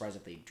would be a surprise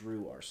if they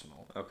drew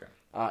Arsenal. Okay.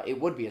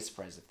 It would be a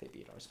surprise if they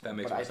beat Arsenal. That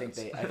makes but more I think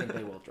sense. I think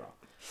they will draw.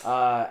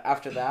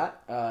 After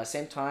that,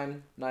 same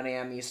time, 9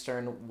 a.m.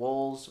 Eastern,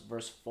 Wolves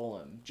versus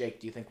Fulham. Jake,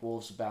 do you think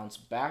Wolves bounce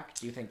back?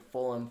 Do you think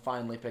Fulham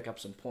finally pick up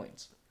some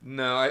points?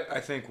 No,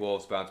 I think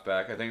Wolves bounce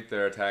back. I think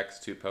their attack's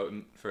too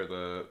potent for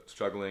the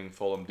struggling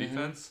Fulham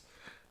defense.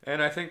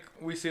 And I think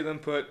we see them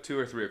put 2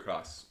 or 3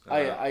 across.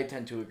 I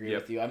tend to agree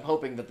with you. I'm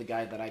hoping that the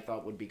guy that I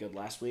thought would be good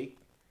last week,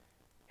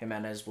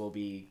 Jimenez, will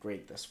be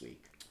great this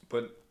week.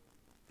 But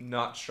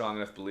not strong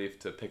enough belief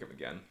to pick him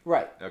again.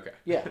 Right. Okay.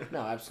 Yeah, no,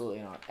 absolutely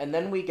not. And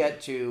then we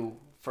get to,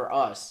 for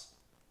us,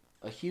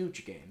 a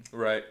huge game.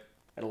 Right.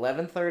 At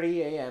 11:30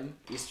 a.m.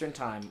 Eastern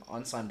Time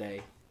on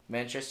Sunday,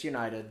 Manchester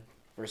United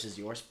versus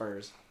your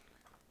Spurs.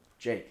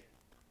 Jake,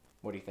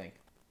 what do you think?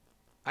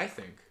 I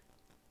think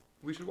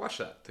we should watch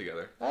that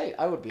together.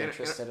 I would be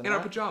interested in that. In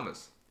our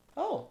pajamas.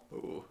 Oh.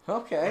 Ooh.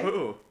 Okay.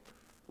 Ooh.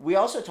 We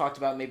also talked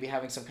about maybe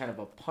having some kind of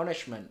a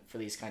punishment for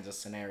these kinds of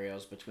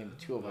scenarios between the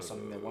two of us,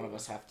 something that one of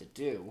us have to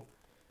do.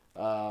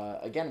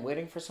 Again,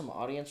 waiting for some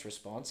audience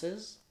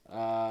responses.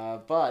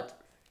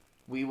 But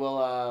we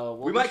will...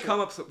 we might come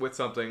up with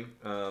something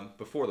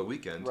before the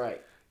weekend.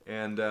 Right.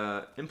 And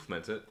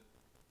implement it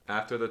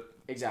after the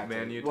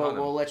Man U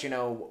We'll let you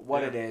know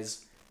what it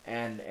is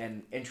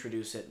and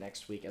introduce it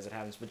next week as it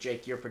happens. But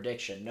Jake, your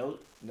prediction.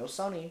 No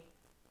Sonny,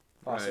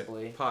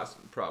 possibly. Right.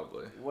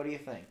 Probably. What do you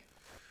think?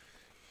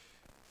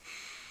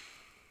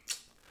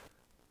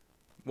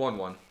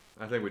 1-1.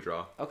 I think we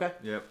draw. Okay.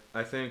 Yep.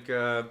 I think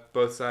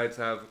both sides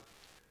have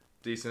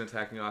decent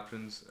attacking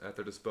options at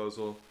their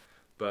disposal,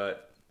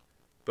 but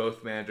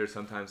both managers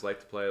sometimes like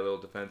to play a little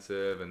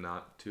defensive and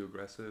not too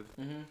aggressive.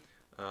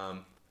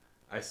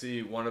 I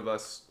see one of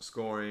us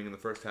scoring in the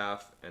first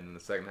half and in the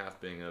second half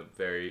being a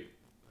very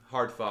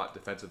hard-fought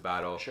defensive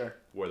battle Sure.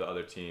 where the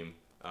other team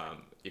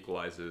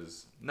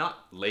equalizes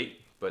not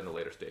late, but in the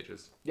later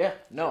stages. Yeah,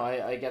 no,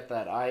 I get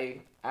that.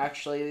 I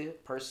actually,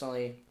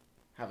 personally,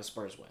 have a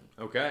Spurs win.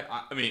 Okay,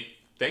 I mean,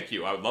 thank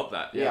you. I would love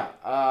that. Yeah.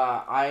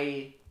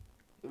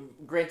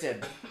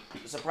 Granted,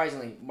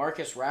 surprisingly,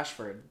 Marcus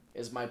Rashford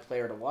is my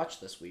player to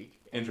watch this week.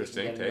 And we can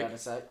Interesting get into take. that in a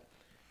sec.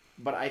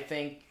 But I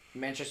think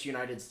Manchester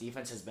United's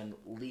defense has been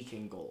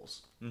leaking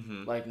goals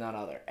like none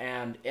other.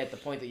 And at the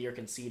point that you're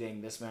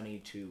conceding this many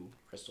to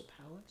Crystal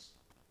Palace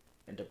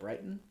and to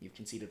Brighton, you've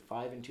conceded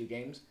 5 in 2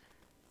 games,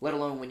 let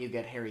alone when you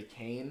get Harry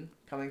Kane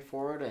coming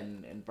forward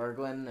and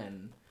Bergwijn.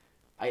 And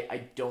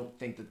I don't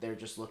think that they're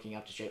just looking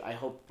up to shape. I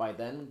hope by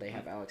then they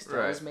have Alex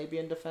Telles Right. maybe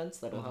in defense.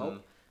 That'll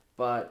help.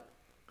 But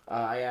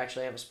I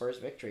actually have a Spurs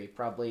victory.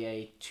 Probably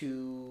a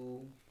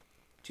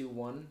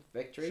 2-1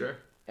 victory. Sure.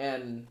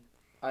 And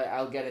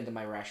I'll get into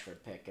my Rashford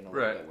pick in a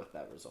little bit with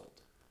that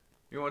result.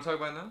 You want to talk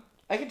about it now?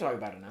 I can talk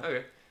about it now.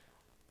 Okay.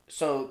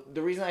 So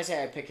the reason I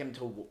say I pick him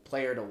to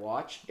player to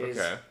watch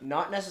is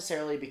not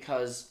necessarily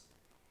because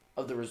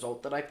of the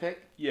result that I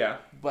pick, Yeah.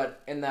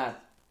 but in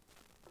that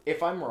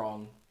if I'm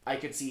wrong, I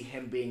could see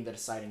him being the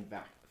deciding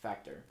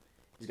factor.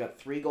 He's got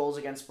 3 goals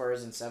against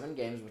Spurs in 7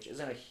 games, which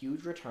isn't a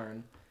huge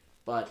return,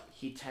 but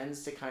he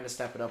tends to kind of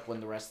step it up when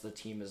the rest of the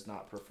team is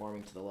not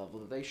performing to the level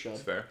that they should.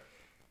 That's fair.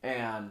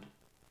 And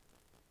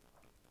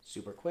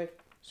super quick,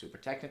 super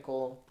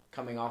technical,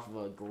 coming off of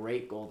a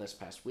great goal this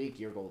past week,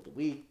 your goal of the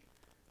week.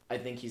 I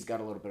think he's got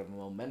a little bit of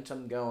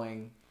momentum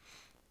going,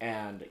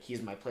 and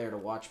he's my player to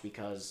watch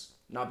because,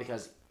 not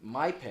because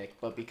my pick,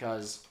 but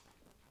because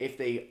if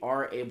they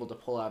are able to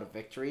pull out a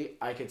victory,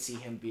 I could see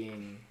him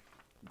being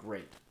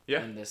great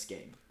in this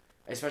game,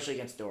 especially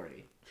against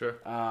Doherty. Sure.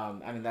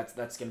 I mean, that's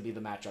going to be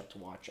the matchup to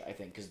watch, I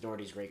think, because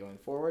Doherty's great going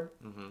forward.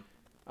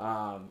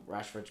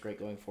 Rashford's great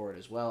going forward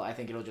as well. I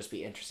think it'll just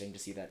be interesting to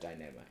see that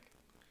dynamic.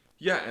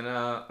 Yeah, and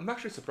I'm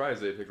actually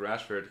surprised they picked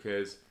Rashford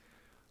because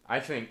I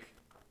think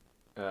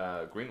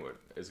Greenwood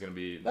is going to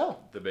be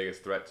the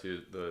biggest threat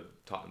to the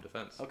Tottenham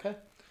defense. Okay.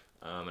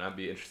 And I'd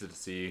be interested to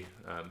see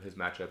his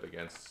matchup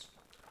against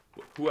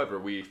whoever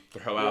we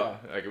throw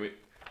out. Like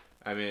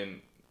I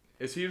mean,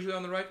 is he usually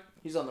on the right?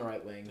 He's on the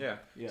right wing. Yeah.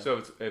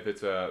 So if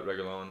it's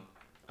Reguilón,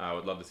 I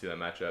would love to see that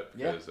matchup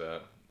because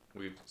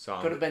we saw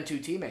him. Could have been 2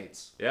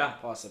 teammates. Yeah.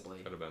 Possibly.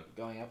 Could have been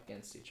going up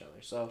against each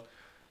other.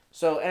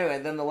 So anyway,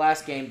 then the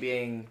last game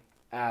being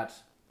at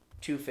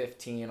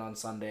 2:15 on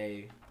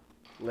Sunday,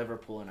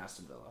 Liverpool and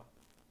Aston Villa.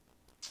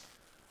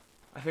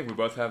 I think we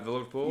both have the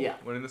Liverpool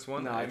winning this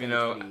one. No, I think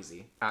it's pretty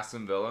easy.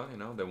 Aston Villa,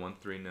 they won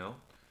 3-0.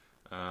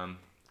 I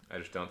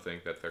just don't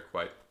think that they're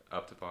quite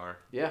up to par.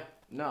 Yeah.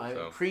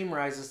 No, cream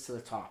rises to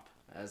the top,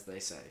 as they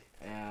say.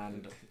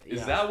 And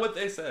is that what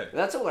they say?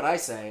 That's what I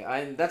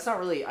say. That's not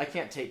really. I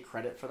can't take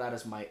credit for that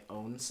as my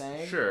own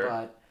saying. Sure.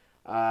 But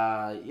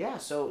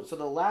So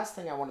the last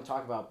thing I want to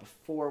talk about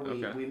before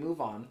we move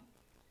on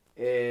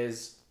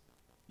is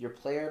your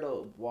player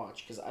to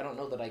watch, because I don't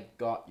know that I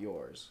got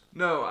yours.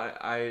 No,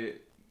 I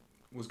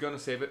was gonna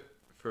save it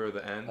for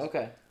the end.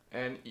 Okay.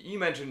 And you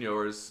mentioned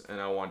yours,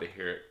 and I wanted to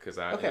hear it because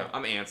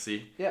I'm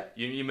antsy. Yeah.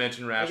 You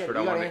mentioned Rashford.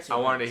 I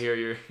wanted to hear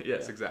your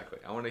exactly.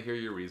 I want to hear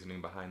your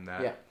reasoning behind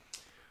that. Yeah.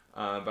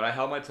 But I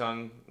held my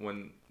tongue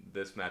when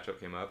this matchup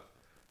came up.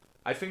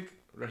 I think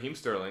Raheem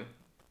Sterling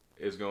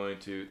is going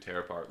to tear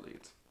apart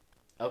Leeds.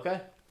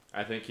 Okay.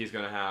 I think he's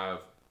going to have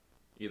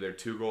either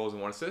 2 goals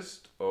and 1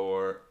 assist,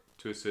 or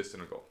 2 assists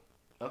and a goal.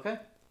 Okay.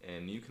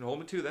 And you can hold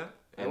me to that.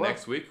 And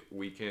next week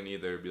we can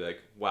either be like,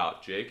 "Wow,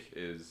 Jake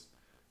is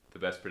the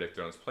best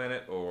predictor on this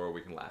planet," or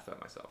we can laugh at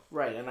myself.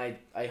 Right, and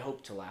I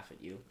hope to laugh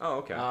at you. Oh,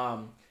 okay.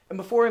 And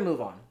before we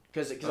move on,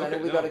 because I know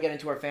we got to get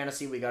into our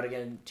fantasy, we got to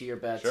get into your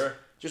bets. Sure.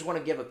 Just want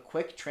to give a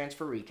quick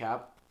transfer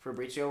recap.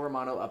 Fabrizio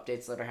Romano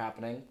updates that are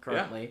happening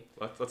currently.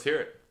 Yeah, let's hear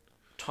it.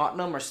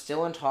 Tottenham are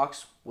still in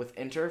talks with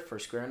Inter for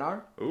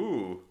Skriniar.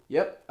 Ooh.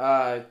 Yep.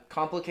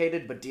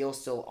 Complicated, but deal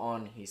still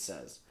on, he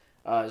says.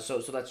 So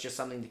that's just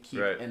something to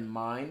keep in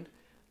mind.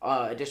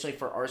 Additionally,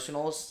 for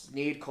Arsenal,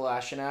 need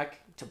Kolasinac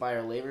to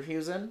Bayer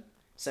Leverkusen.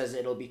 Says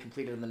it'll be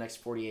completed in the next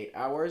 48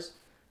 hours.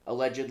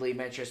 Allegedly,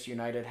 Manchester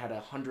United had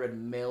a €100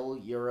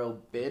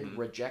 million bid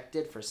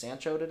rejected for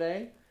Sancho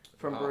today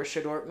from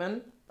Borussia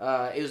Dortmund.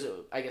 It was,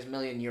 I guess, €1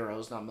 million,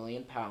 not £1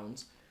 million.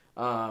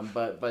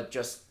 But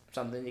just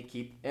something to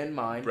keep in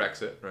mind.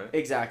 Brexit, right?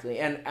 Exactly.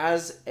 And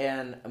as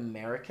an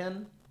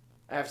American,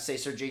 I have to say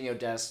Serginho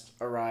Dest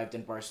arrived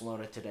in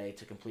Barcelona today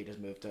to complete his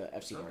move to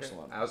FC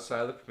Barcelona. Outside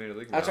of the Premier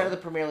League. Outside of the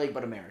Premier League,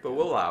 but American. But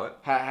we'll allow it.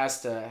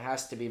 Has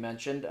to be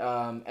mentioned.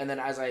 And then,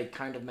 as I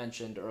kind of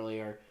mentioned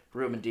earlier,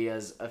 Ruben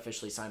Diaz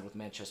officially signed with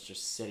Manchester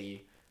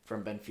City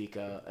from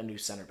Benfica, a new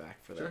center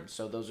back for them. Sure.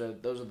 So those are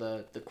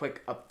the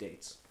quick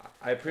updates.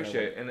 I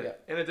appreciate it. And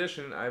in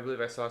addition, I believe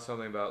I saw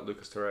something about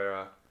Lucas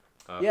Torreira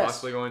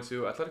possibly going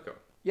to Atletico.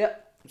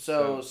 Yep.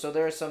 So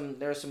there are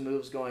some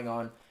moves going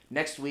on.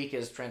 Next week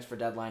is transfer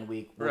deadline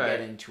week. We'll get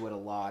into it a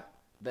lot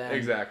then.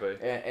 Exactly.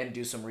 And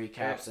do some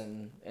recaps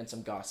and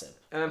some gossip.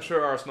 And I'm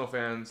sure Arsenal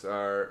fans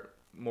are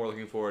more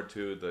looking forward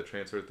to the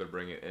transfers they're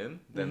bringing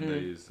in than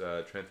these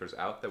transfers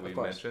out that we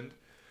mentioned.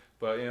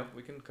 But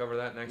we can cover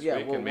that next Yeah,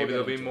 week, we'll and maybe get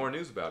there'll be into more it.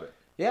 news about it.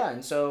 Yeah,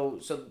 and so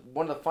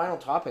one of the final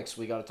topics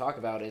we got to talk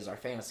about is our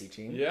fantasy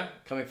team. Yeah.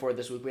 Coming forward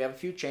this week, we have a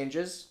few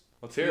changes.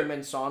 Let's hear it.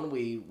 Heung-min Son,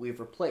 we've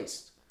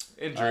replaced.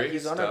 Injury.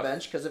 He's on stuff. our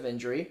bench because of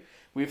injury.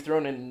 We've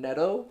thrown in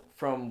Neto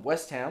from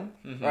West Ham.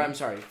 Or I'm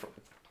sorry, from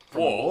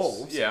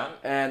Wolves. Yeah.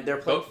 And they're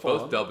playing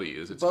Fulham. Both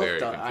W's. It's Both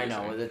very I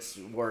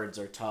confusing. know, words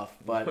are tough,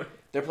 but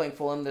they're playing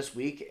Fulham this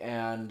week,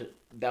 and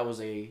that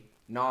was a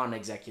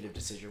non-executive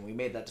decision. We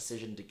made that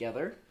decision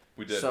together.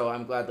 We did. So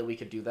I'm glad that we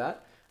could do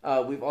that.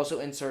 We've also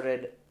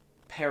inserted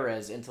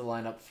Perez into the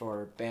lineup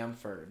for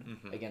Bamford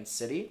against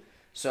City.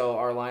 So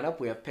our lineup,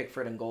 we have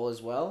Pickford in goal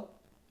as well.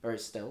 Or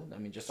still,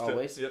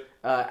 always. Yep.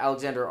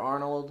 Alexander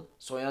Arnold,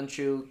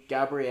 Soyuncu,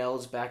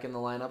 Gabriel's back in the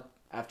lineup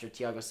after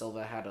Thiago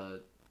Silva had a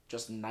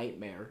just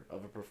nightmare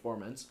of a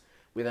performance.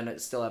 We then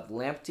still have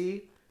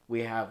Lamptey.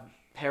 We have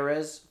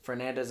Perez,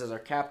 Fernandez as our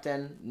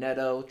captain,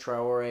 Neto,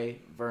 Traore,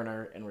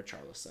 Werner, and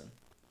Richarlison.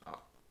 Oh,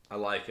 I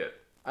like it.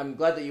 I'm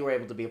glad that you were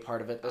able to be a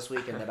part of it this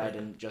week and that I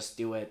didn't just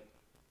do it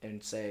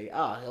and say,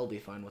 he'll be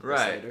fine with this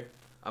later.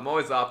 I'm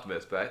always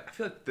optimist, but I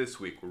feel like this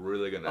week we're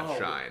really going to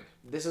shine.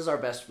 This is our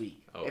best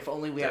week. Oh, if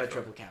only we had a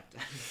triple captain.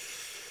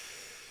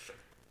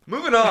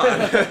 Moving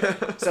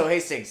on. So,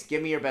 Hastings,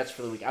 give me your bets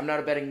for the week. I'm not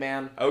a betting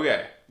man.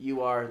 Okay.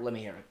 You are. Let me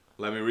hear it.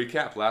 Let me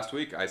recap. Last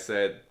week I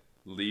said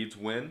Leeds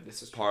win.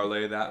 This is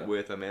parlay that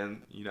with a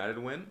Man United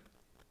win.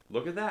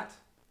 Look at that.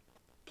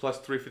 Plus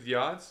 350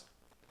 odds.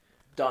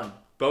 Done.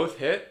 Both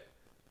hit.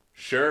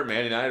 Sure,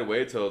 Man United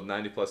waited till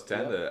 90 plus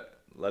 10 to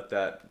let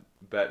that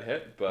bet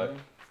hit, but...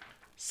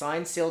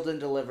 Signed, sealed, and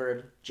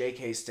delivered. Jake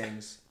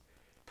Hastings.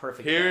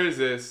 Perfect. Here's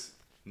this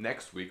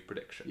next week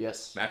prediction.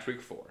 Yes. Match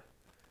week 4.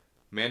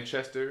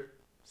 Manchester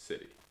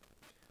City.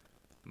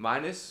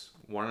 Minus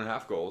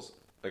 1.5 goals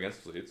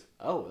against Leeds.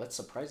 Oh, that's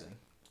surprising.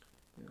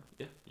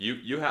 Yeah.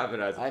 You have it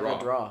as a I have draw.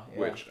 a draw, yeah.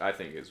 Which I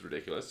think is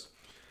ridiculous.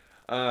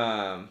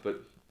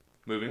 But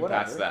moving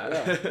Whatever, past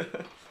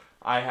that,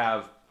 I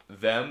have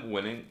them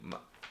winning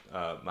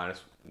minus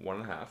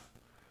 1.5.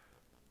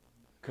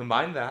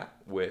 Combine that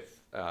with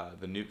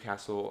the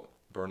Newcastle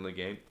Burnley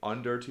game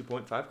under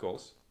 2.5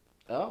 goals.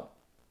 Oh.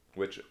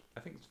 Which I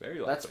think is very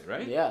likely,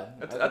 right? Yeah.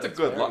 That's a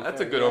good that's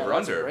a good over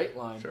under. That's a great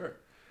line. Sure.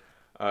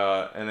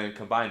 And then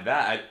combine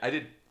that. I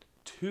did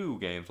 2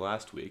 games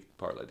last week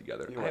parlayed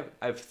together.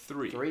 I have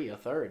 3. 3, a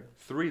third.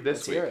 3 this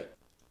Let's week. hear it.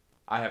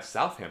 I have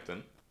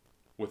Southampton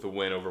with a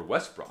win over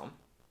West Brom,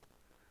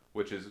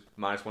 which is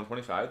minus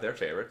 125. They're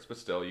favorites, but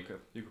still you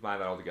combine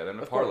that all together in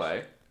a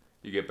parlay.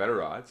 You get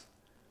better odds.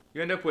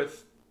 You end up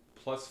with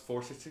plus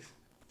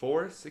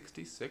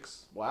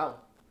 466. Wow.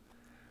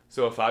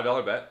 So a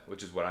 $5 bet,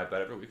 which is what I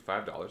bet every week,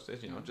 $5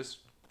 is just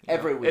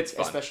Every week, it's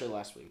fun. especially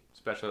last week.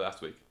 Especially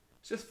last week.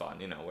 It's just fun,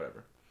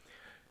 whatever.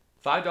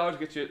 $5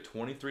 gets you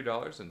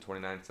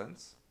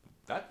 $23.29.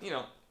 That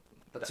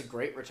That's a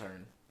great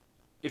return.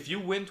 if you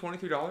win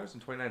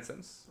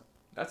 $23.29,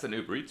 that's an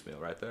Uber Eats meal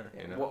right there.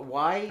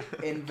 Why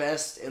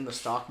invest in the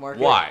stock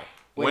market? Why?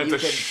 When you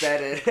can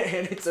bet it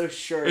and it's a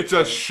sure It's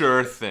thing. a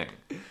sure thing.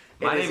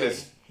 My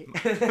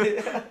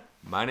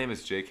My name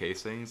is Jake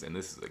Hastings, and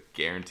this is a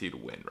guaranteed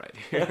win right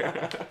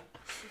here.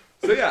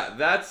 So yeah,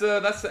 that's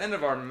the end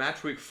of our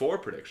match week 4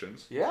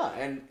 predictions. Yeah,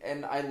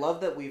 and I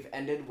love that we've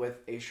ended with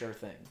a sure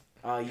thing.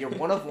 You're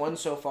 1 of 1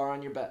 so far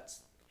on your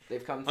bets.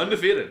 They've come through.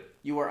 Undefeated.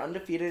 You are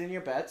undefeated in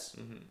your bets.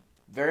 Mm-hmm.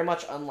 Very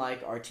much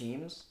unlike our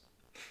teams,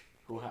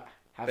 who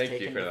have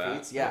taken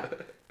defeats. Yeah.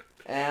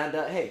 And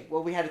hey,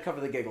 we had to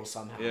cover the giggles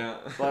somehow. Yeah.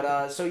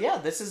 But so yeah,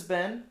 this has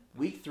been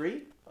week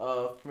 3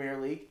 of Premier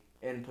League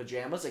in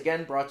pajamas.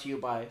 Again, brought to you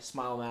by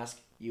Smile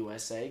Mask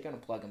USA. Gonna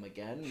plug them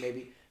again.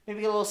 Maybe get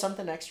a little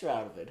something extra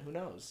out of it. Who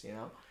knows?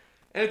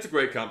 And it's a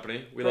great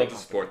company. We love to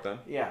support them.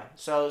 Yeah.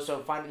 So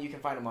you can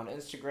find them on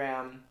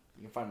Instagram.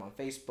 You can find them on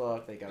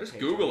Facebook. They got just a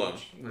Google them.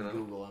 You can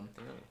Google them.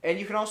 And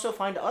you can also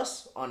find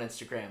us on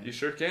Instagram. You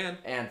sure can.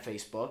 And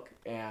Facebook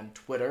and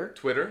Twitter.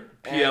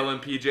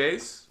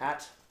 PLNPJs.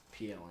 At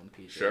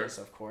PLNPJs, sure.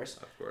 Of course.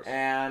 Of course.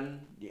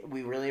 And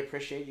we really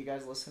appreciate you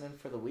guys listening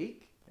for the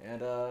week.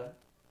 And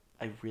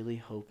I really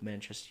hope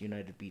Manchester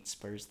United beats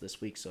Spurs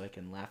this week so I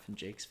can laugh in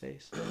Jake's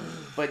face.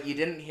 But you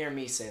didn't hear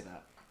me say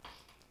that.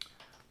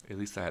 At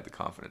least I had the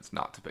confidence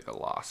not to pick a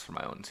loss for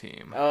my own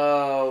team.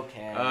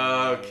 Okay.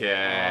 All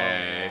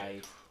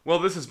right. Well,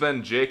 this has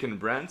been Jake and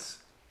Brent's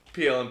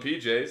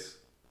PLNPJs.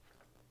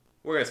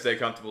 We're going to stay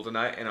comfortable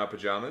tonight in our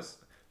pajamas.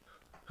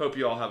 Hope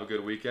you all have a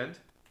good weekend.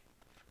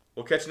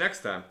 We'll catch you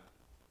next time.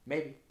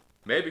 Maybe.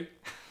 Maybe.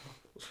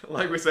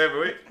 Like we say every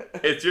week,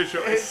 it's your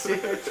choice.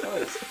 It's your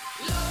choice.